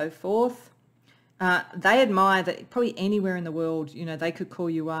and so forth, they admire that probably anywhere in the world, they could call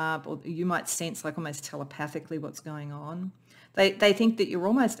you up, or you might sense like almost telepathically what's going on. They think that you're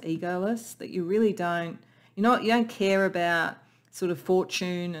almost egoless, that you really you don't care about sort of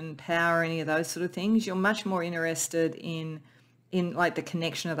fortune and power, any of those sort of things. You're much more interested in like the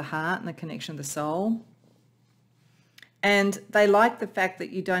connection of the heart and the connection of the soul. And they like the fact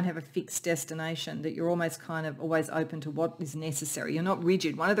that you don't have a fixed destination, that you're almost kind of always open to what is necessary. You're not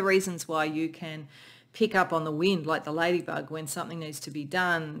rigid. One of the reasons why you can pick up on the wind like the ladybug when something needs to be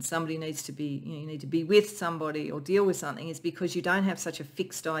done, somebody needs to be, you need to be with somebody or deal with something, is because you don't have such a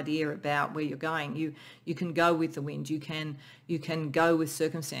fixed idea about where you're going. You can go with the wind. You can go with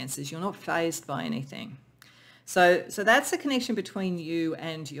circumstances. You're not fazed by anything. So that's the connection between you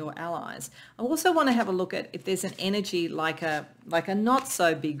and your allies. I also want to have a look at if there's an energy like a not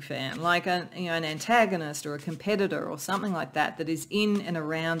so big fan, like an antagonist or a competitor or something like that is in and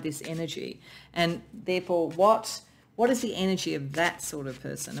around this energy. And therefore, what is the energy of that sort of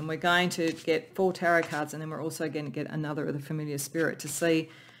person? And we're going to get 4 tarot cards, and then we're also going to get another of the familiar spirit to see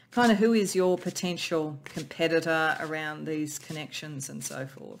kind of who is your potential competitor around these connections and so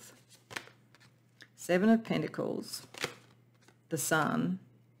forth. 7 of Pentacles, the Sun,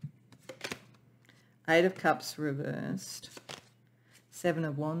 8 of Cups reversed, 7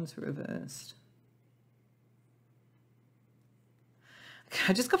 of Wands reversed. Okay,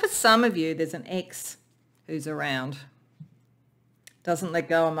 I just got for some of you, there's an ex who's around, doesn't let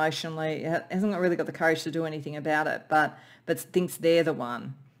go emotionally, hasn't really got the courage to do anything about it, but thinks they're the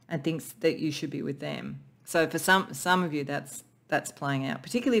one and thinks that you should be with them. So for some of you, that's playing out,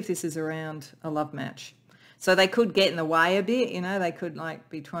 particularly if this is around a love match. So they could get in the way a bit, they could like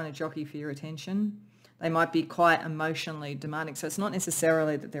be trying to jockey for your attention. They might be quite emotionally demanding. So it's not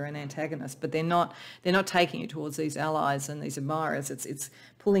necessarily that they're an antagonist, but they're not taking you towards these allies and these admirers. It's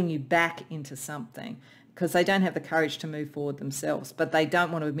pulling you back into something because they don't have the courage to move forward themselves, but they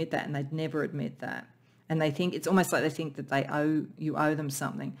don't want to admit that, and they'd never admit that. And they think, it's almost like they think that you owe them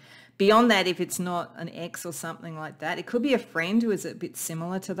something. Beyond that, if it's not an ex or something like that, it could be a friend who is a bit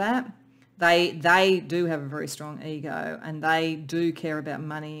similar to that. They do have a very strong ego, and they do care about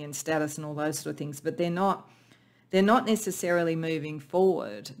money and status and all those sort of things, but they're not necessarily moving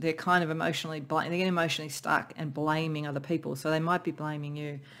forward. They're kind of they get emotionally stuck and blaming other people, so they might be blaming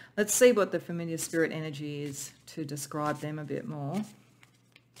you. Let's see what the familiar spirit energy is to describe them a bit more.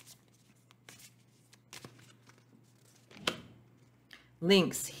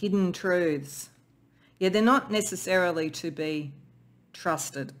 Links, hidden truths. Yeah, they're not necessarily to be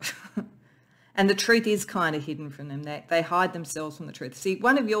trusted. And the truth is kind of hidden from them. They hide themselves from the truth. See,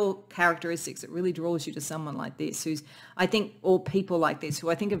 one of your characteristics that really draws you to someone like this, or people like this, who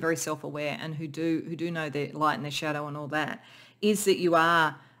I think are very self-aware and who do know their light and their shadow and all that, is that you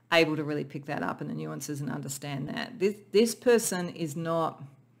are able to really pick that up and the nuances and understand that. This person is not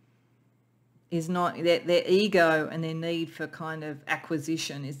is not their ego, and their need for kind of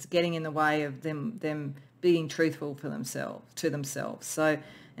acquisition is getting in the way of them being truthful for themselves. So,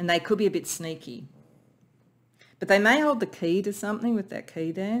 and they could be a bit sneaky, but they may hold the key to something with that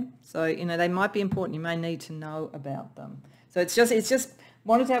key there. So, you know, they might be important. You may need to know about them. So it's just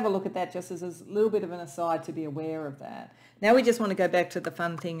wanted to have a look at that just as a little bit of an aside to be aware of that. Now we just want to go back to the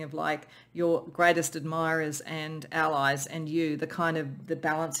fun thing of like your greatest admirers and allies and you, the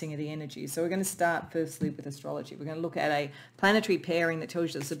balancing of the energy. So we're going to start firstly with astrology. We're going to look at a planetary pairing that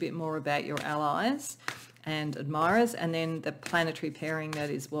tells us a bit more about your allies and admirers, and then the planetary pairing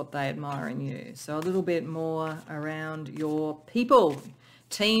that is what they admire in you. So a little bit more around your people.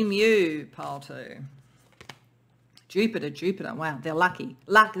 Team you, pile 2. Jupiter, wow, they're lucky.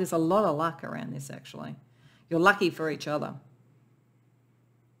 There's a lot of luck around this actually. You're lucky for each other.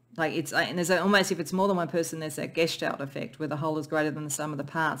 Like and there's almost, if it's more than one person, there's that Gestalt effect where the whole is greater than the sum of the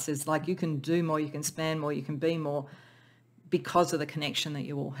parts. It's like you can do more, you can span more, you can be more because of the connection that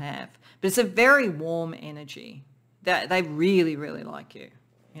you all have. But it's a very warm energy. They really, really like you.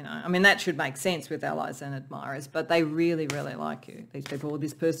 You know, I mean, that should make sense with allies and admirers, but they really, really like you. These people,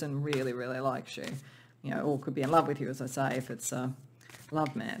 this person really, really likes you. You know, or could be in love with you, as I say, if it's a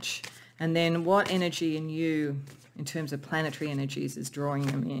love match. And then what energy in you, in terms of planetary energies, is drawing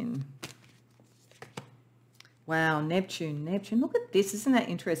them in? Wow, Neptune. Look at this. Isn't that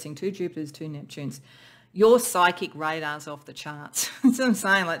interesting? 2 Jupiters, 2 Neptunes. Your psychic radar's off the charts. That's what I'm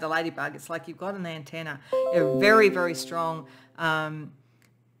saying, like the ladybug. It's like you've got an antenna. You're a very, very strong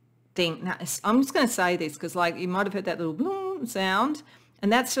thing. Now, I'm just going to say this because, like, you might have heard that little boom sound,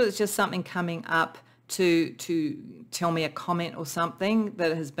 and that's just something coming up to tell me a comment or something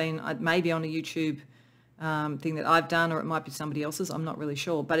that has been maybe on a YouTube thing that I've done, or it might be somebody else's. I'm not really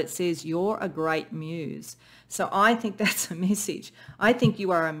sure, but it says you're a great muse. So I think that's a message. I think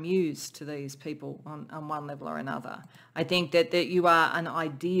you are a muse to these people on one level or another. I think that you are an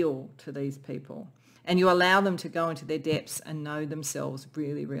ideal to these people, and you allow them to go into their depths and know themselves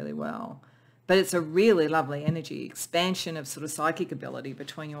really, really well. But it's a really lovely energy, expansion of sort of psychic ability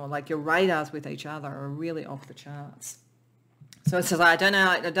between you all. Like your radars with each other are really off the charts. So it says, I don't know,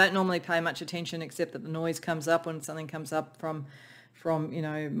 I don't normally pay much attention except that the noise comes up when something comes up from you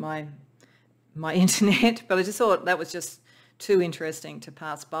know, my internet. But I just thought that was just too interesting to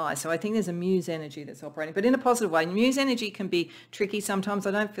pass by. So I think there's a muse energy that's operating, but in a positive way. Muse energy can be tricky sometimes.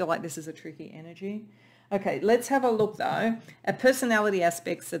 I don't feel like this is a tricky energy. Okay, let's have a look though at personality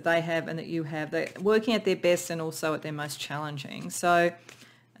aspects that they have and that you have. They're working at their best and also at their most challenging. So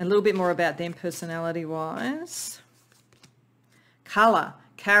a little bit more about them personality-wise. Colour,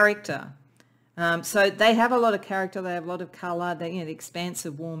 character. So they have a lot of character, they have a lot of colour, they, you know, the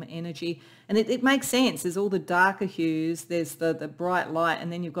expansive, warm energy. And it makes sense. There's all the darker hues, there's the bright light,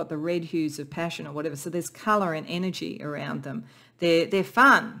 and then you've got the red hues of passion or whatever. So there's colour and energy around them. They're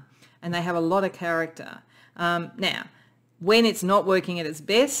fun, and they have a lot of character. Now, when it's not working at its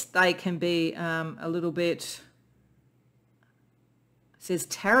best, they can be a little bit, it says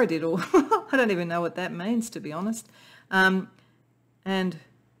taradiddle. I don't even know what that means, to be honest. And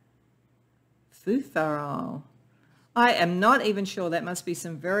futharol. I am not even sure. That must be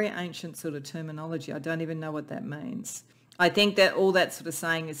some very ancient sort of terminology. I don't even know what that means. I think that all that's sort of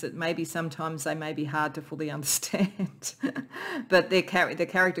saying is that maybe sometimes they may be hard to fully understand, but their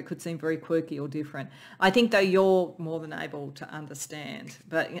character could seem very quirky or different. I think though you're more than able to understand,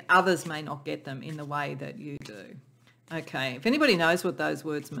 but others may not get them in the way that you do. Okay, if anybody knows what those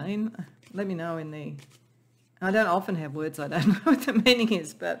words mean, let me know in the... I don't often have words I don't know what the meaning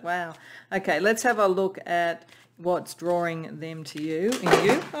is, but wow. Okay, let's have a look at what's drawing them to you. In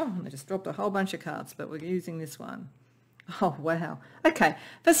you. Oh, I just dropped a whole bunch of cards, but we're using this one. Oh, wow. Okay.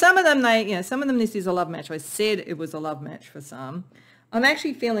 For some of them, some of them this is a love match. I said it was a love match for some. I'm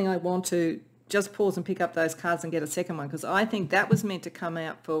actually feeling I want to just pause and pick up those cards and get a second one, because I think that was meant to come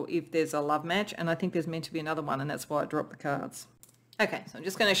out for if there's a love match, and I think there's meant to be another one, and that's why I dropped the cards. Okay, so I'm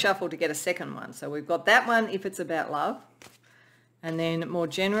just going to shuffle to get a second one. So we've got that one if it's about love. And then more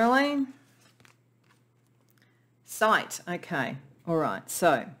generally, sight. Okay, all right.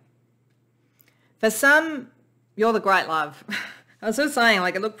 So for some, you're the great love. I was sort of saying,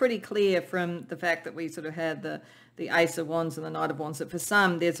 like, it looked pretty clear from the fact that we sort of had the Ace of Wands and the Knight of Wands, that for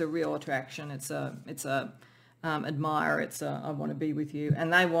some there's a real attraction. It's a admire. It's a I want to be with you,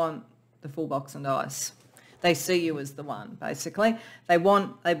 and they want the full box and dice. They see you as the one, basically. They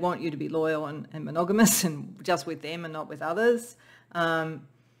want you to be loyal and monogamous and just with them and not with others.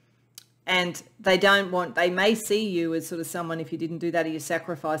 And they may see you as sort of someone, if you didn't do that, you're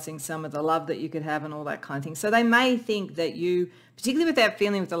sacrificing some of the love that you could have and all that kind of thing. So they may think that you, particularly with that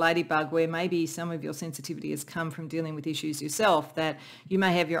feeling with the ladybug, where maybe some of your sensitivity has come from dealing with issues yourself, that you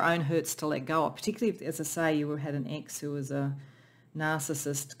may have your own hurts to let go of, particularly if, as I say, you had an ex who was a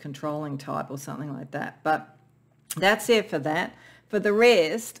narcissist, controlling type or something like that. But that's it for that. For the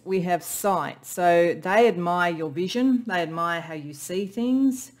rest, we have sight. So they admire your vision. They admire how you see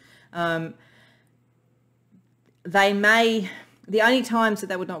things. The only times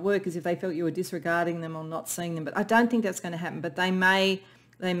that would not work is if they felt you were disregarding them or not seeing them, but I don't think that's going to happen. But they may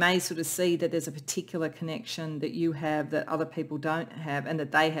sort of see that there's a particular connection that you have that other people don't have and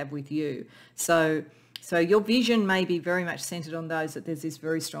that they have with you. So your vision may be very much centered on those that there's this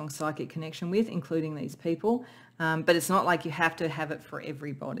very strong psychic connection with, including these people. But it's not like you have to have it for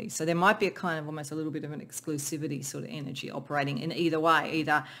everybody. So there might be a kind of almost a little bit of an exclusivity sort of energy operating in either way.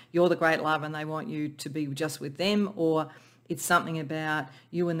 Either you're the great love and they want you to be just with them, or it's something about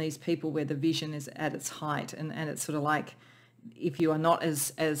you and these people where the vision is at its height. And it's sort of like if you are not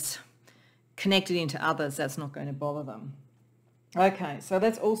as connected into others, that's not going to bother them. Okay, so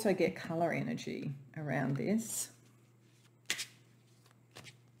let's also get colour energy around this.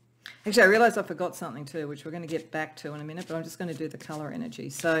 Actually, I realised I forgot something too, which we're going to get back to in a minute, but I'm just going to do the colour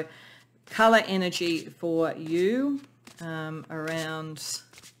energy. So colour energy for you around,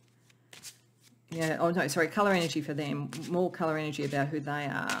 colour energy for them, more colour energy about who they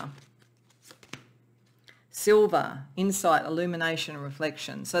are. Silver, insight, illumination, and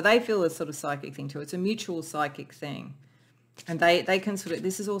reflection. So they feel this sort of psychic thing too. It's a mutual psychic thing. And they can sort of,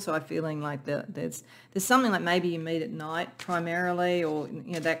 this is also a feeling like there's something like maybe you meet at night primarily, or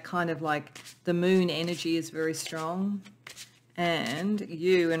that kind of like the moon energy is very strong. And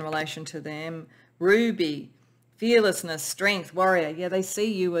you in relation to them, ruby, fearlessness, strength, warrior. Yeah, they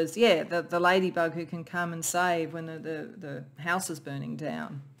see you as, the ladybug who can come and save when the house is burning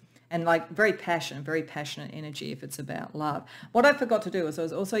down. And like very passionate energy if it's about love. What I forgot to do is I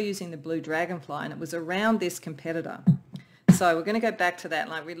was also using the blue dragonfly, and it was around this competitor. So we're going to go back to that.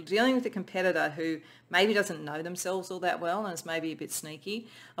 Like, we're dealing with a competitor who maybe doesn't know themselves all that well and is maybe a bit sneaky.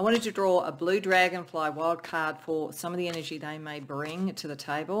 I wanted to draw a blue dragonfly wild card for some of the energy they may bring to the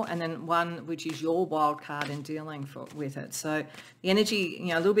table, and then one which is your wild card in dealing with it. So the energy,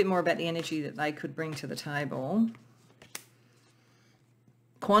 a little bit more about the energy that they could bring to the table.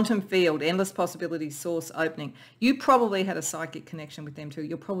 Quantum field, endless possibilities, source opening. You probably had a psychic connection with them too.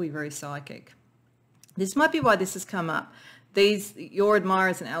 You're probably very psychic. This might be why this has come up. Your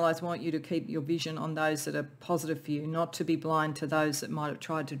admirers and allies want you to keep your vision on those that are positive for you, not to be blind to those that might have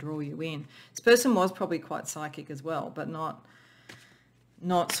tried to draw you in. This person was probably quite psychic as well, but not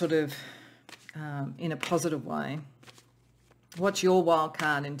sort of in a positive way. What's your wild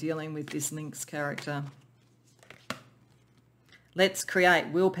card in dealing with this Lynx character? Let's create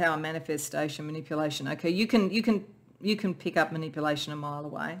willpower, manifestation, manipulation. Okay, you can pick up manipulation a mile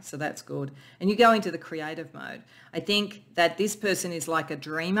away, so that's good. And you go into the creative mode. I think that this person is like a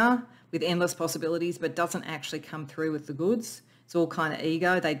dreamer with endless possibilities, but doesn't actually come through with the goods. It's all kind of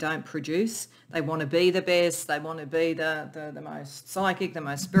ego. They don't produce. They want to be the best. They want to be the most psychic, the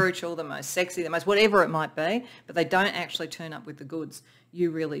most spiritual, the most sexy, the most whatever it might be, but they don't actually turn up with the goods.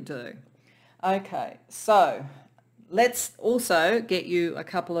 You really do. Okay, so let's also get you a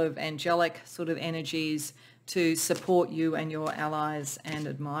couple of angelic sort of energies to support you and your allies and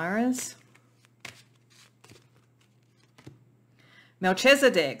admirers.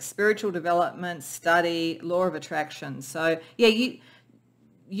 Melchizedek, spiritual development, study, law of attraction. So yeah,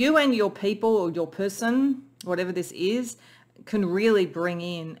 you and your people or your person, whatever this is, can really bring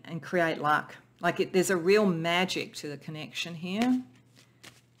in and create luck. Like there's a real magic to the connection here.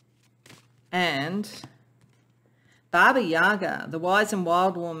 And Baba Yaga, the wise and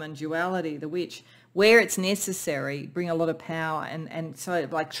wild woman, duality, the witch, where it's necessary, bring a lot of power and so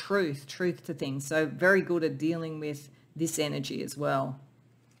like truth to things. So very good at dealing with this energy as well.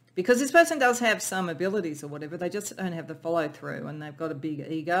 Because this person does have some abilities or whatever, they just don't have the follow through and they've got a big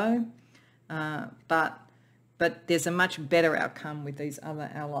ego. But there's a much better outcome with these other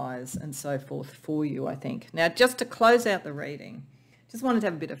allies and so forth for you, I think. Now, just to close out the reading, just wanted to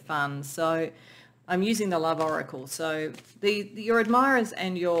have a bit of fun. So I'm using the Love Oracle. So your admirers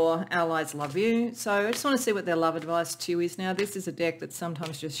and your allies love you. So I just want to see what their love advice to you is now. This is a deck that's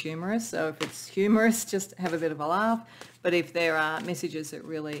sometimes just humorous. So if it's humorous, just have a bit of a laugh. But if there are messages that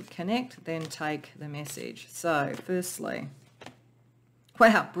really connect, then take the message. So firstly,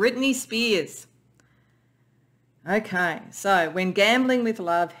 wow, Britney Spears. Okay, so when gambling with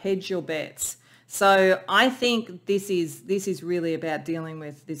love, hedge your bets. So I think this is really about dealing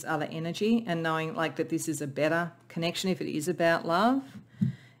with this other energy and knowing like that this is a better connection if it is about love.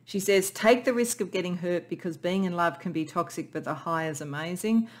 She says, take the risk of getting hurt because being in love can be toxic, but the high is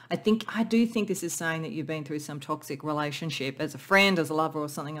amazing. I do think this is saying that you've been through some toxic relationship as a friend, as a lover, or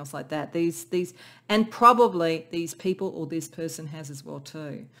something else like that. And probably these people or this person has as well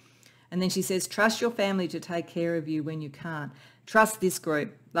too. And then she says, trust your family to take care of you when you can't. Trust this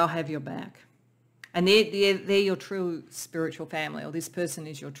group. They'll have your back. And they're your true spiritual family, or this person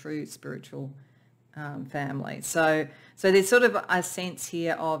is your true spiritual family. So there's sort of a sense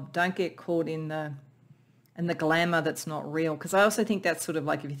here of don't get caught in the glamour that's not real. Because I also think that's sort of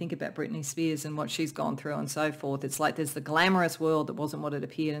like if you think about Britney Spears and what she's gone through and so forth, it's like there's the glamorous world that wasn't what it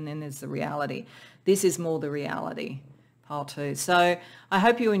appeared, and then there's the reality. This is more the reality, pile 2. So I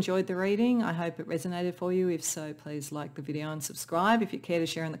hope you enjoyed the reading. I hope it resonated for you. If so, please like the video and subscribe. If you care to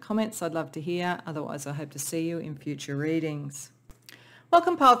share in the comments, I'd love to hear. Otherwise, I hope to see you in future readings.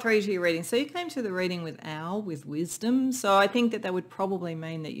 Welcome, pile 3, to your reading. So you came to the reading with Owl, with wisdom. So I think that would probably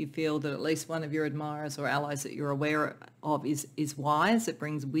mean that you feel that at least one of your admirers or allies that you're aware of is wise. It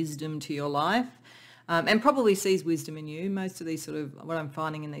brings wisdom to your life, and probably sees wisdom in you. Most of these sort of, what I'm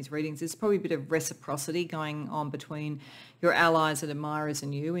finding in these readings, there's probably a bit of reciprocity going on between your allies and admirers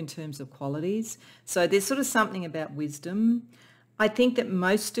and you in terms of qualities. So there's sort of something about wisdom. I think that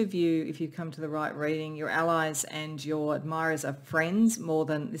most of you, if you come to the right reading, your allies and your admirers are friends more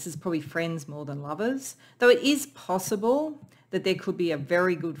than, this is probably friends more than lovers. Though it is possible that there could be a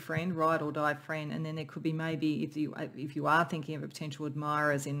very good friend, ride or die friend, and then there could be maybe, if you are thinking of a potential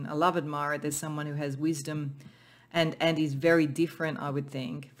admirer as in a love admirer, there's someone who has wisdom and is very different, I would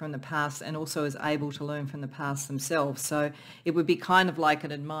think, from the past, and also is able to learn from the past themselves. So it would be kind of like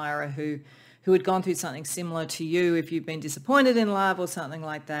an admirer who had gone through something similar to you. If you've been disappointed in love or something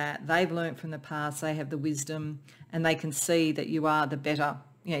like that, they've learned from the past, they have the wisdom, and they can see that you are the better,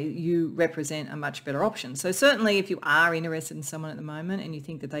 you represent a much better option. So certainly if you are interested in someone at the moment and you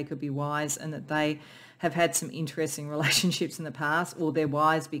think that they could be wise and that they have had some interesting relationships in the past, or they're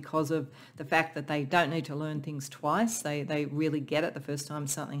wise because of the fact that they don't need to learn things twice, they really get it the first time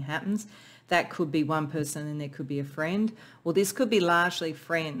something happens, that could be one person, and there could be a friend. Or this could be largely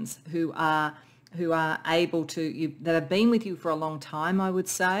friends who are able to, that have been with you for a long time, I would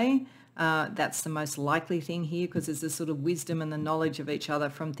say. That's the most likely thing here, because there's this sort of wisdom and the knowledge of each other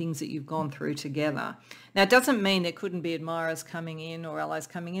from things that you've gone through together. Now, it doesn't mean there couldn't be admirers coming in or allies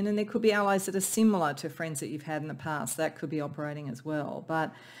coming in, and there could be allies that are similar to friends that you've had in the past. That could be operating as well.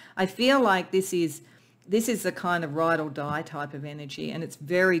 But I feel like this is the kind of ride or die type of energy, and it's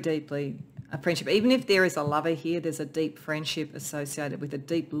very deeply a friendship. Even if there is a lover here, there's a deep friendship associated with it,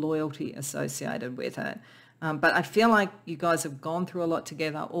 deep loyalty associated with it. But I feel like you guys have gone through a lot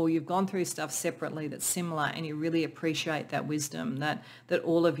together, or you've gone through stuff separately that's similar, and you really appreciate that wisdom that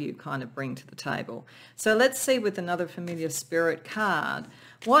all of you kind of bring to the table. So let's see with another familiar spirit card,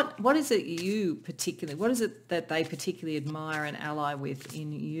 what is it you particularly, what is it that they particularly admire and ally with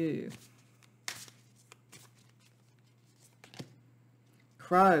in you?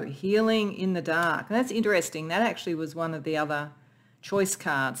 Crow, healing in the dark. And that's interesting. That actually was one of the other choice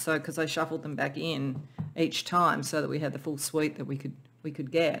cards. So because I shuffled them back in each time so that we had the full suite that we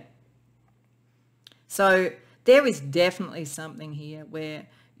could get. So there is definitely something here where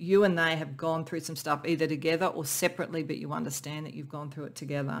you and they have gone through some stuff either together or separately, but you understand that you've gone through it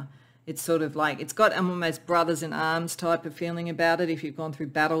together. It's sort of like, it's got an almost brothers in arms type of feeling about it if you've gone through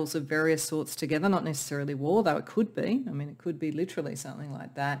battles of various sorts together, not necessarily war, though it could be. I mean, it could be literally something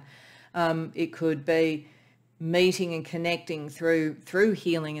like that. It could be meeting and connecting through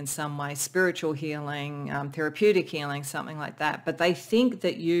healing in some way, spiritual healing, therapeutic healing, something like that. But they think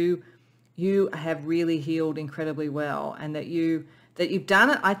that you have really healed incredibly well, and that you've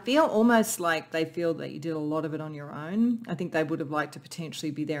done it. I feel almost like they feel that you did a lot of it on your own. I think they would have liked to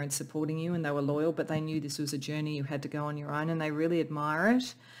potentially be there and supporting you, and they were loyal, but they knew this was a journey you had to go on your own, and they really admire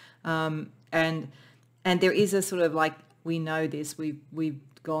it. And there is a sort of like, we know this, we've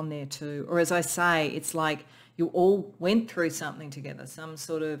gone there too. Or as I say, it's like you all went through something together, some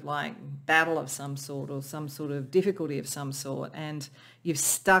sort of like battle of some sort, or some sort of difficulty of some sort, and you've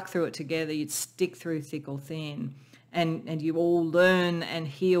stuck through it together. You'd stick through thick or thin. And you all learn and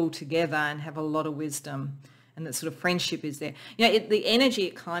heal together and have a lot of wisdom, and that sort of friendship is there. The energy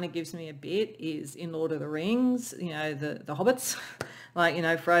it kind of gives me a bit is in Lord of the Rings, the hobbits, like,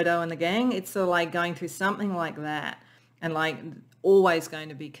 Frodo and the gang. It's sort of like going through something like that, and like always going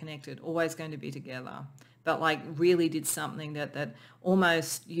to be connected, always going to be together, but like really did something that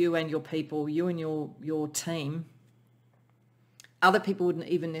almost you and your people, you and your team, other people wouldn't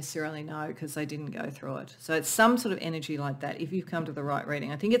even necessarily know because they didn't go through it. So it's some sort of energy like that if you've come to the right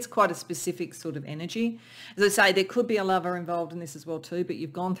reading. I think it's quite a specific sort of energy. As I say, there could be a lover involved in this as well too, but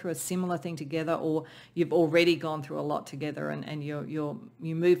you've gone through a similar thing together, or you've already gone through a lot together, and you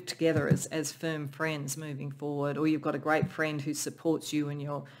move together as firm friends moving forward, or you've got a great friend who supports you and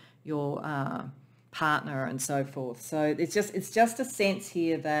your partner and so forth. So it's just a sense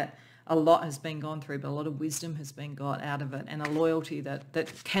here that a lot has been gone through, but a lot of wisdom has been got out of it, and a loyalty that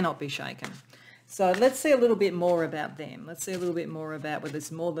cannot be shaken. So let's see a little bit more about them. Let's see a little bit more about whether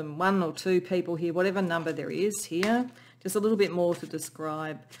there's more than one or two people here, whatever number there is here. Just a little bit more to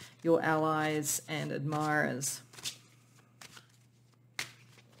describe your allies and admirers.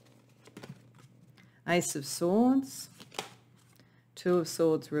 Ace of Swords, Two of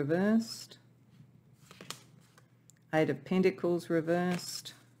Swords reversed, Eight of Pentacles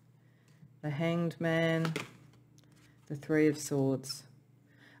reversed, the Hanged Man, the Three of Swords.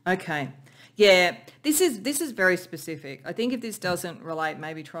 Okay, yeah, this is very specific. I think if this doesn't relate,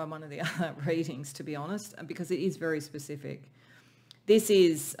 maybe try one of the other readings, to be honest, because it is very specific. This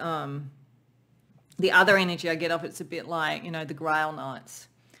is the other energy I get off. It's a bit like, the Grail Knights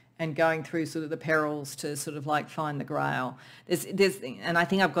and going through sort of the perils to sort of like find the Grail. And I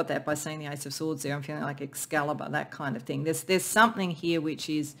think I've got that by seeing the Ace of Swords there. I'm feeling like Excalibur, that kind of thing. There's something here which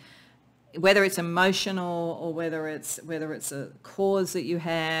is, whether it's emotional or whether it's a cause that you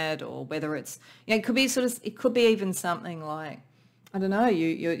had, or whether it's, it could be even something like, I don't know,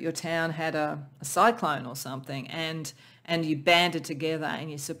 your town had a cyclone or something, and you banded together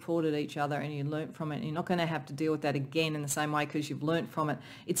and you supported each other and you learnt from it, and you're not going to have to deal with that again in the same way because you've learnt from it.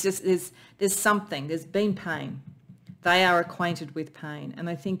 It's just, there's something, there's been pain. They are acquainted with pain, and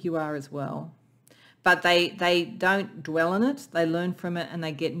I think you are as well. But they don't dwell in it, they learn from it, and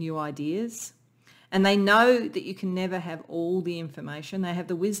they get new ideas. And they know that you can never have all the information. They have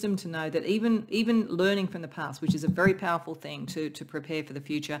the wisdom to know that even learning from the past, which is a very powerful thing to prepare for the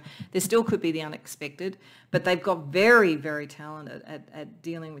future, there still could be the unexpected. But they've got very, very talented at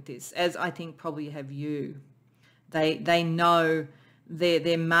dealing with this, as I think probably have you. They know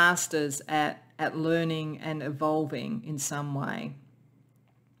they're masters at learning and evolving in some way.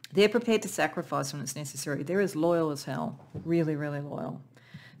 They're prepared to sacrifice when it's necessary. They're as loyal as hell, really, really loyal.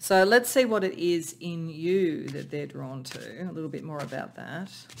 So let's see what it is in you that they're drawn to, a little bit more about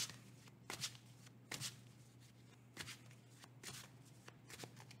that.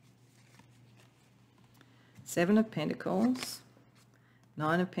 Seven of Pentacles,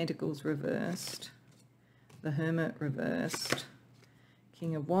 Nine of Pentacles reversed, the Hermit reversed,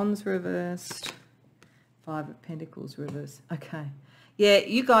 King of Wands reversed, Five of Pentacles reversed. Okay. Yeah,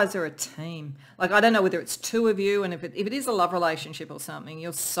 you guys are a team. Like, I don't know whether it's two of you, and if it is a love relationship or something,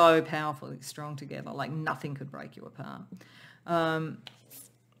 you're so powerfully strong together. Like, nothing could break you apart.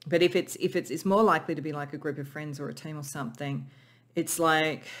 But if it's more likely to be like a group of friends or a team or something, it's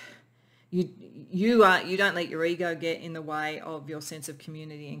like you don't let your ego get in the way of your sense of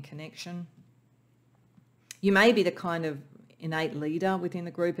community and connection. You may be the kind of innate leader within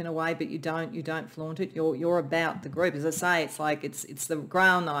the group in a way, but you don't flaunt it. You're about the group. As I say, it's like it's the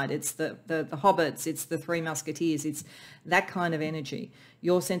Grail Knight, it's the Hobbits, it's the Three Musketeers, it's that kind of energy.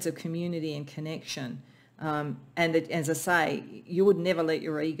 Your sense of community and connection, as I say, you would never let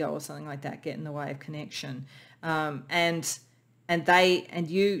your ego or something like that get in the way of connection. And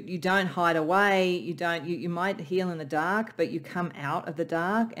you don't hide away. You might heal in the dark, but you come out of the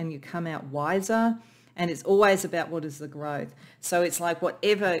dark and you come out wiser. And it's always about what is the growth. So it's like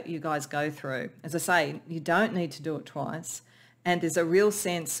whatever you guys go through, as I say, you don't need to do it twice. And there's a real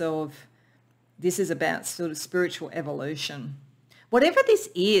sense of this is about sort of spiritual evolution. Whatever this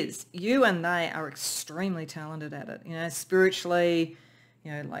is, you and they are extremely talented at it, spiritually,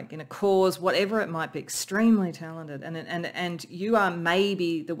 like in a cause, whatever it might be, extremely talented. And you are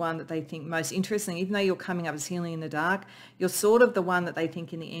maybe the one that they think most interesting, even though you're coming up as healing in the dark, you're sort of the one that they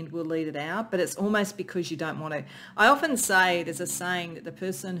think in the end will lead it out, but it's almost because you don't want to. I often say, there's a saying that the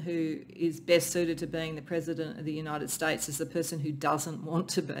person who is best suited to being the President of the United States is the person who doesn't want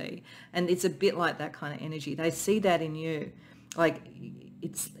to be. And it's a bit like that kind of energy. They see that in you. Like,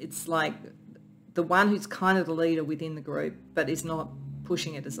 it's like the one who's kind of the leader within the group, but is not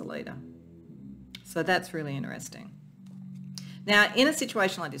pushing it as a leader. So that's really interesting. Now, in a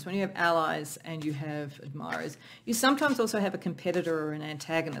situation like this, when you have allies and you have admirers, you sometimes also have a competitor or an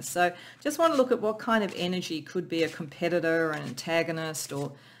antagonist. So just want to look at what kind of energy could be a competitor, an antagonist,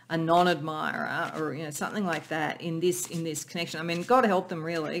 or a non-admirer, or something like that in this connection. I mean, God help them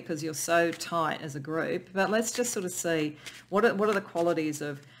really, because you're so tight as a group. But let's just sort of see what are the qualities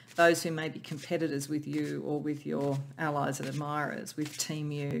of those who may be competitors with you or with your allies and admirers, with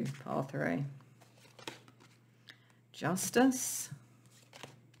Team You, pile 3. Justice,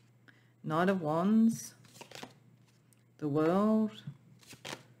 Knight of Wands, the World,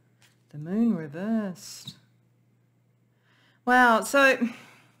 the Moon reversed. Wow, so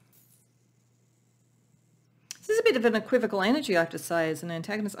this is a bit of an equivocal energy, I have to say, as an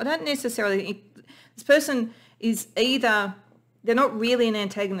antagonist. I don't necessarily think this person is either, they're not really an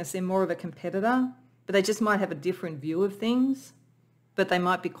antagonist, they're more of a competitor, but they just might have a different view of things, but they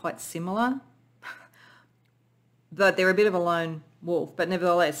might be quite similar. But they're a bit of a lone wolf, but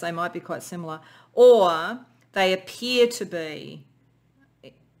nevertheless, they might be quite similar. Or they appear to be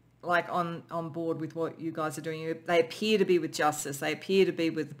like on board with what you guys are doing. They appear to be with justice. They appear to be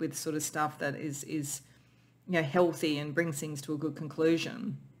with sort of stuff that is you know, healthy and brings things to a good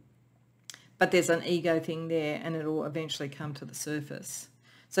conclusion. But there's an ego thing there, and it'll eventually come to the surface.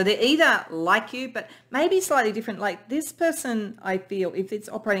 So they're either like you, but maybe slightly different. Like this person, I feel, if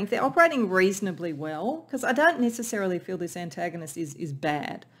they're operating reasonably well, because I don't necessarily feel this antagonist is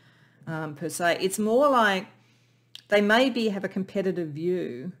bad per se. It's more like they maybe have a competitive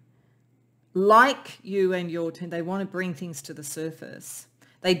view, like you and your team. They want to bring things to the surface.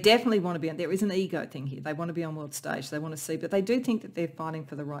 They definitely want to be on, there is an ego thing here. They want to be on world stage. They want to see, but they do think that they're fighting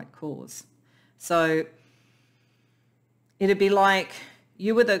for the right cause. So it'd be like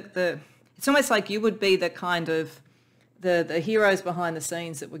you were it's almost like you would be the kind of the heroes behind the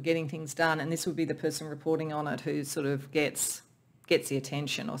scenes that were getting things done, and this would be the person reporting on it who sort of gets the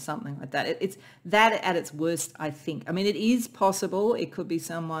attention or something like that. It's that at its worst, I think. I mean, it is possible. It could be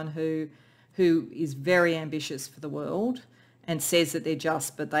someone who is very ambitious for the world and says that they're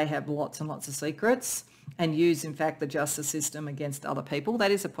just, but they have lots and lots of secrets and use, in fact, the justice system against other people.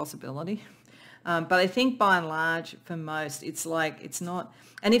 That is a possibility. But I think by and large, for most, it's like it's not.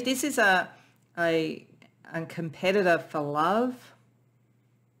 And if this is a competitor for love,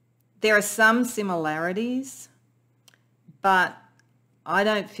 there are some similarities, but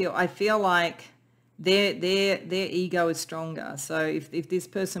I feel like their ego is stronger. So if this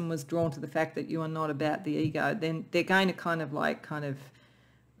person was drawn to the fact that you are not about the ego, then they're going to kind of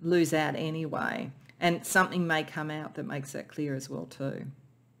lose out anyway. And something may come out that makes that clear as well too.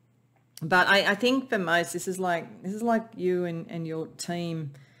 But I think for most, this is like you and your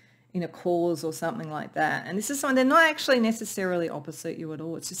team in a cause or something like that. And this is something, they're not actually necessarily opposite you at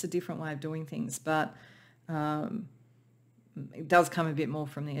all. It's just a different way of doing things. But it does come a bit more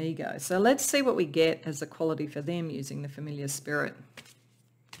from the ego. So let's see what we get as a quality for them using the Familiar Spirit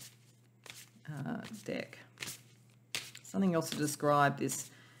deck. Something else to describe this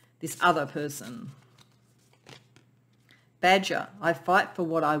other person. Badger, I fight for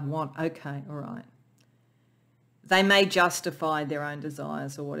what I want. Okay, all right. They may justify their own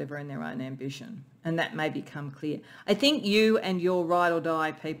desires or whatever in their own ambition, and that may become clear. I think you and your ride or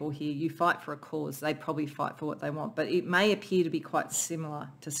die people here, you fight for a cause. They probably fight for what they want, but it may appear to be quite similar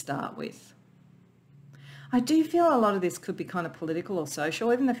to start with. I do feel a lot of this could be kind of political or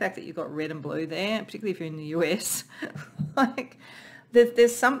social, even the fact that you've got red and blue there, particularly if you're in the US. Like,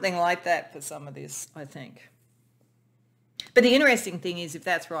 there's something like that for some of this, I think. But the interesting thing is, if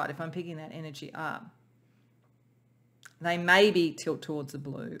that's right, if I'm picking that energy up, they maybe tilt towards the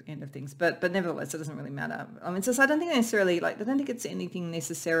blue end of things, but nevertheless, it doesn't really matter. I mean, so I don't think necessarily, I don't think it's anything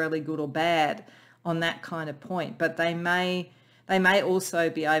necessarily good or bad on that kind of point, but they may also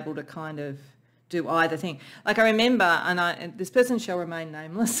be able to kind of do either thing. Like I remember, and this person shall remain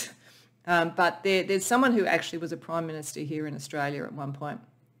nameless, but there's someone who actually was a Prime Minister here in Australia at one point.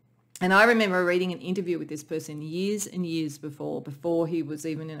 And I remember reading an interview with this person years and years before he was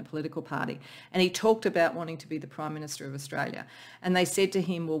even in a political party. And he talked about wanting to be the Prime Minister of Australia. And they said to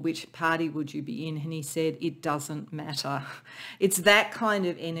him, well, which party would you be in? And he said, it doesn't matter. It's that kind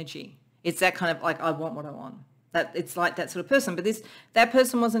of energy. It's that kind of like, I want what I want. That it's like that sort of person. But that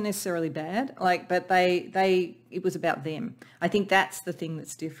person wasn't necessarily bad, but it was about them. I think that's the thing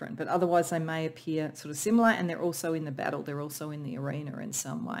that's different. But otherwise they may appear sort of similar, and they're also in the battle. They're also in the arena in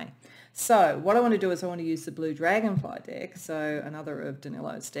some way. So what I want to do is I want to use the Blue Dragonfly deck, so another of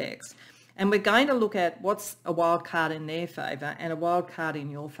Danilo's decks. And we're going to look at what's a wild card in their favour and a wild card in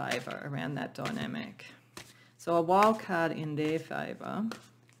your favour around that dynamic. So a wild card in their favour.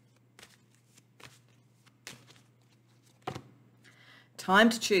 Time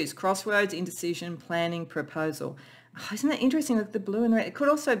to choose, crossroads, indecision, planning, proposal. Oh, isn't that interesting? Like the blue and red. It could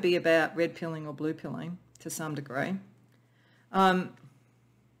also be about red pilling or blue pilling to some degree.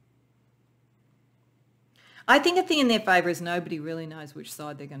 I think a thing in their favour is nobody really knows which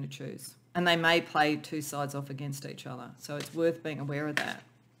side they're going to choose. And they may play two sides off against each other. So it's worth being aware of that.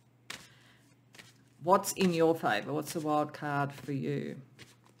 What's in your favour? What's the wild card for you?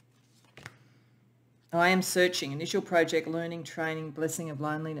 I am searching. Initial project, learning, training, blessing of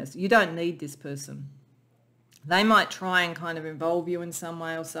loneliness. You don't need this person. They might try and kind of involve you in some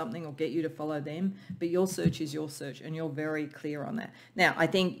way or something, or get you to follow them, but your search is your search, and you're very clear on that. Now, I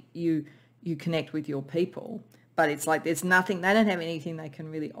think you connect with your people, but it's like there's nothing, they don't have anything they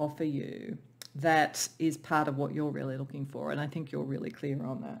can really offer you that is part of what you're really looking for, and I think you're really clear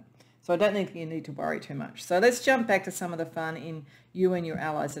on that. So I don't think you need to worry too much. So let's jump back to some of the fun in you and your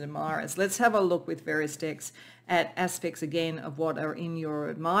allies and admirers. Let's have a look with various decks at aspects again of what are in your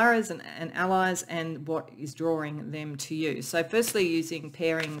admirers and allies and what is drawing them to you. So firstly, using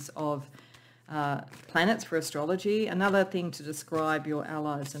pairings of planets for astrology, another thing to describe your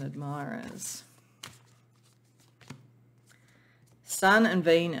allies and admirers. Sun and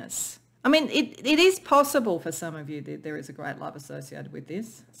Venus. I mean, it is possible for some of you that there is a great love associated with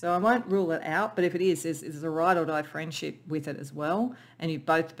this. So I won't rule it out, but if it is, there's a ride or die friendship with it as well. And you've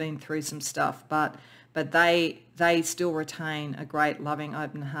both been through some stuff, but they still retain a great loving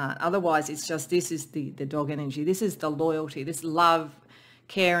open heart. Otherwise, it's just, this is the dog energy. This is the loyalty, this love,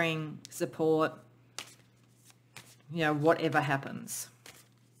 caring, support, you know, whatever happens.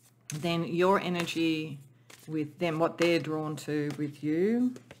 Then your energy with them, what they're drawn to with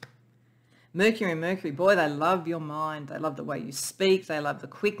you. Mercury, boy, they love your mind. They love the way you speak. They love the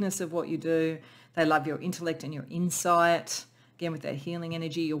quickness of what you do. They love your intellect and your insight. Again, with that healing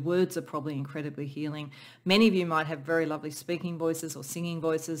energy, your words are probably incredibly healing. Many of you might have very lovely speaking voices or singing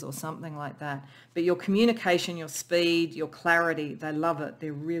voices or something like that. But your communication, your speed, your clarity, they love it.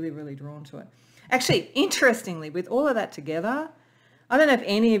 They're really, really drawn to it. Actually, interestingly, with all of that together, I don't know if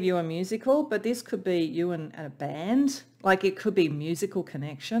any of you are musical, but this could be you and a band. Like it could be musical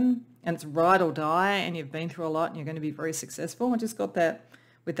connection, and it's ride or die, and you've been through a lot and you're going to be very successful. I just got that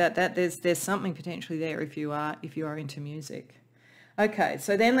with that there's something potentially there if you are into music. Okay,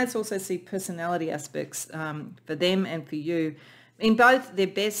 so then let's also see personality aspects for them and for you in both their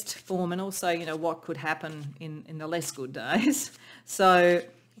best form and also, you know, what could happen in the less good days. So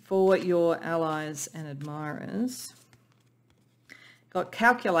for your allies and admirers, got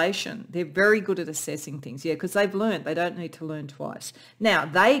calculation. They're very good at assessing things, yeah, because they've learned. They don't need to learn twice. Now,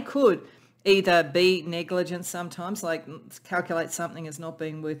 they could either be negligent sometimes, like calculate something as not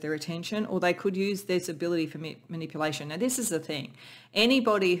being worth their attention, or they could use this ability for manipulation. Now, this is the thing.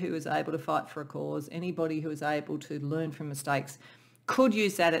 Anybody who is able to fight for a cause, anybody who is able to learn from mistakes, could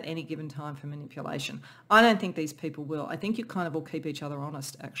use that at any given time for manipulation. I don't think these people will. I think you kind of will keep each other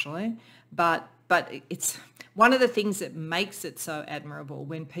honest, actually. But it's one of the things that makes it so admirable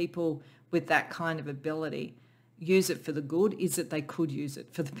when people with that kind of ability use it for the good is that they could use it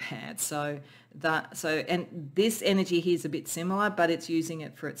for the bad. And this energy here is a bit similar, but it's using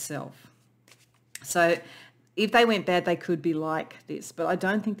it for itself. So if they went bad, they could be like this, but I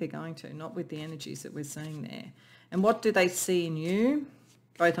don't think they're going to, not with the energies that we're seeing there. And what do they see in you,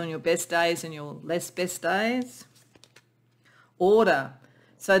 both on your best days and your less best days? Order.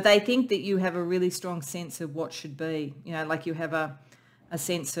 So they think that you have a really strong sense of what should be, you know, like you have a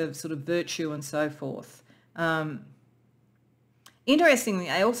sense of sort of virtue and so forth. Interestingly,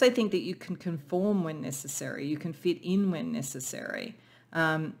 I also think that you can conform when necessary. You can fit in when necessary.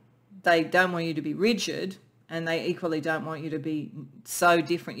 They don't want you to be rigid, and they equally don't want you to be so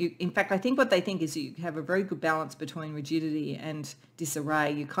different. In fact, I think what they think is you have a very good balance between rigidity and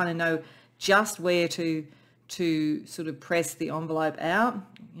disarray. You kind of know just where to sort of press the envelope out,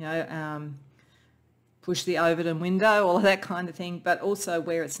 you know, push the Overton window, all of that kind of thing, but also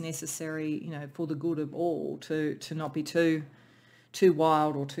where it's necessary, you know, for the good of all to not be too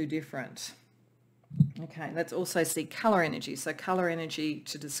wild or too different. Okay, let's also see colour energy. So colour energy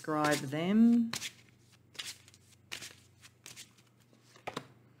to describe them.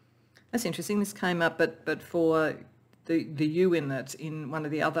 That's interesting. This came up, but for the you in it, in one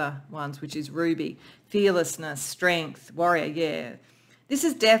of the other ones, which is ruby. Fearlessness, strength, warrior, yeah. This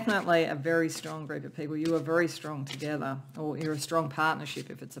is definitely a very strong group of people. You are very strong together, or you're a strong partnership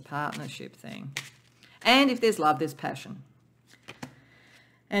if it's a partnership thing. And if there's love, there's passion.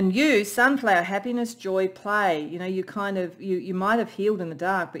 And you, sunflower, happiness, joy, play. You know, you kind of, you might have healed in the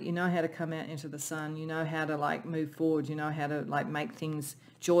dark, but you know how to come out into the sun. You know how to like move forward. You know how to like make things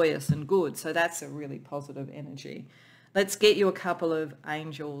joyous and good. So that's a really positive energy. Let's get you a couple of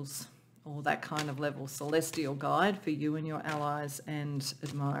angels or that kind of level celestial guide for you and your allies and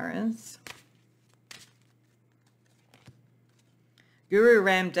admirers. Guru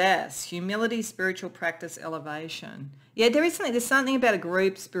Ram Dass, humility, spiritual practice, elevation. Yeah, there's something about a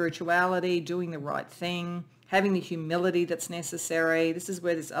group, spirituality, doing the right thing, having the humility that's necessary. This is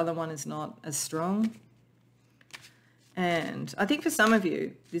where this other one is not as strong. And I think for some of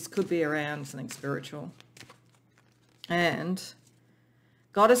you, this could be around something spiritual. And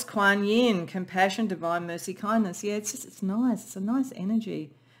Goddess Kuan Yin, compassion, divine mercy, kindness. Yeah, it's nice. It's a nice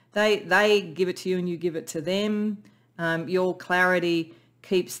energy. They give it to you and you give it to them. Your clarity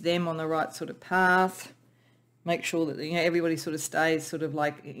keeps them on the right sort of path. Make sure that, you know, everybody sort of stays sort of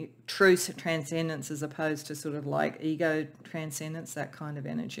like true transcendence as opposed to sort of like ego transcendence, that kind of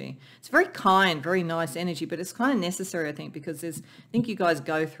energy. It's very kind, very nice energy, but it's kind of necessary, I think, because I think you guys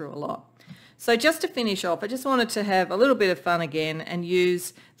go through a lot. So just to finish off, I just wanted to have a little bit of fun again and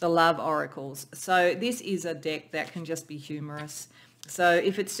use the love oracles. So this is a deck that can just be humorous. So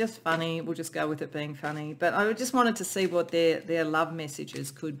if it's just funny, we'll just go with it being funny. But I just wanted to see what their love messages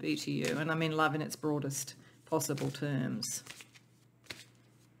could be to you. And I mean love in its broadest possible terms.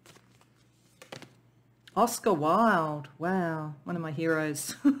 Oscar Wilde, wow, one of my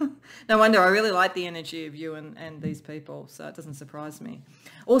heroes. No wonder, I really like the energy of you and these people, so it doesn't surprise me.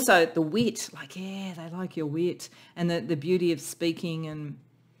 Also, the wit, like, yeah, they like your wit, and the beauty of speaking, and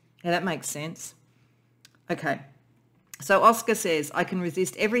yeah, that makes sense. Okay, so Oscar says, I can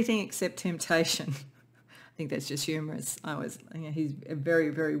resist everything except temptation. I think that's just humorous. He's a very,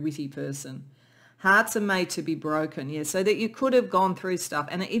 very witty person. Hearts are made to be broken, yeah, so that you could have gone through stuff.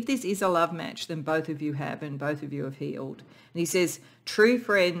 And if this is a love match, then both of you have, and both of you have healed. And he says, true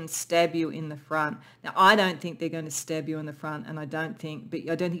friends stab you in the front. Now, I don't think they're going to stab you in the front, and I don't think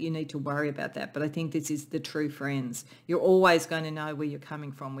you need to worry about that. But I think this is the true friends. You're always going to know where you're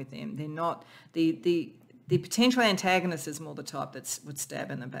coming from with them. They're not, the potential antagonist is more the type that would stab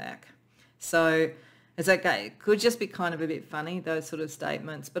in the back. So it's okay. It could just be kind of a bit funny, those sort of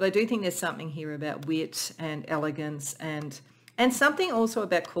statements. But I do think there's something here about wit and elegance and something also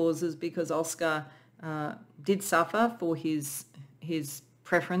about causes, because Oscar did suffer for his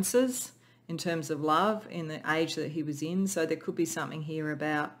preferences in terms of love in the age that he was in. So there could be something here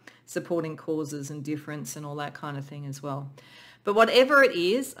about supporting causes and difference and all that kind of thing as well. But whatever it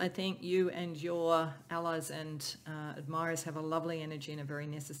is, I think you and your allies and admirers have a lovely energy and a very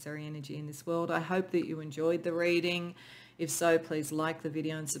necessary energy in this world. I hope that you enjoyed the reading. If so, please like the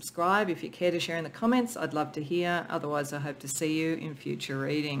video and subscribe. If you care to share in the comments, I'd love to hear. Otherwise, I hope to see you in future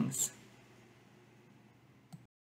readings.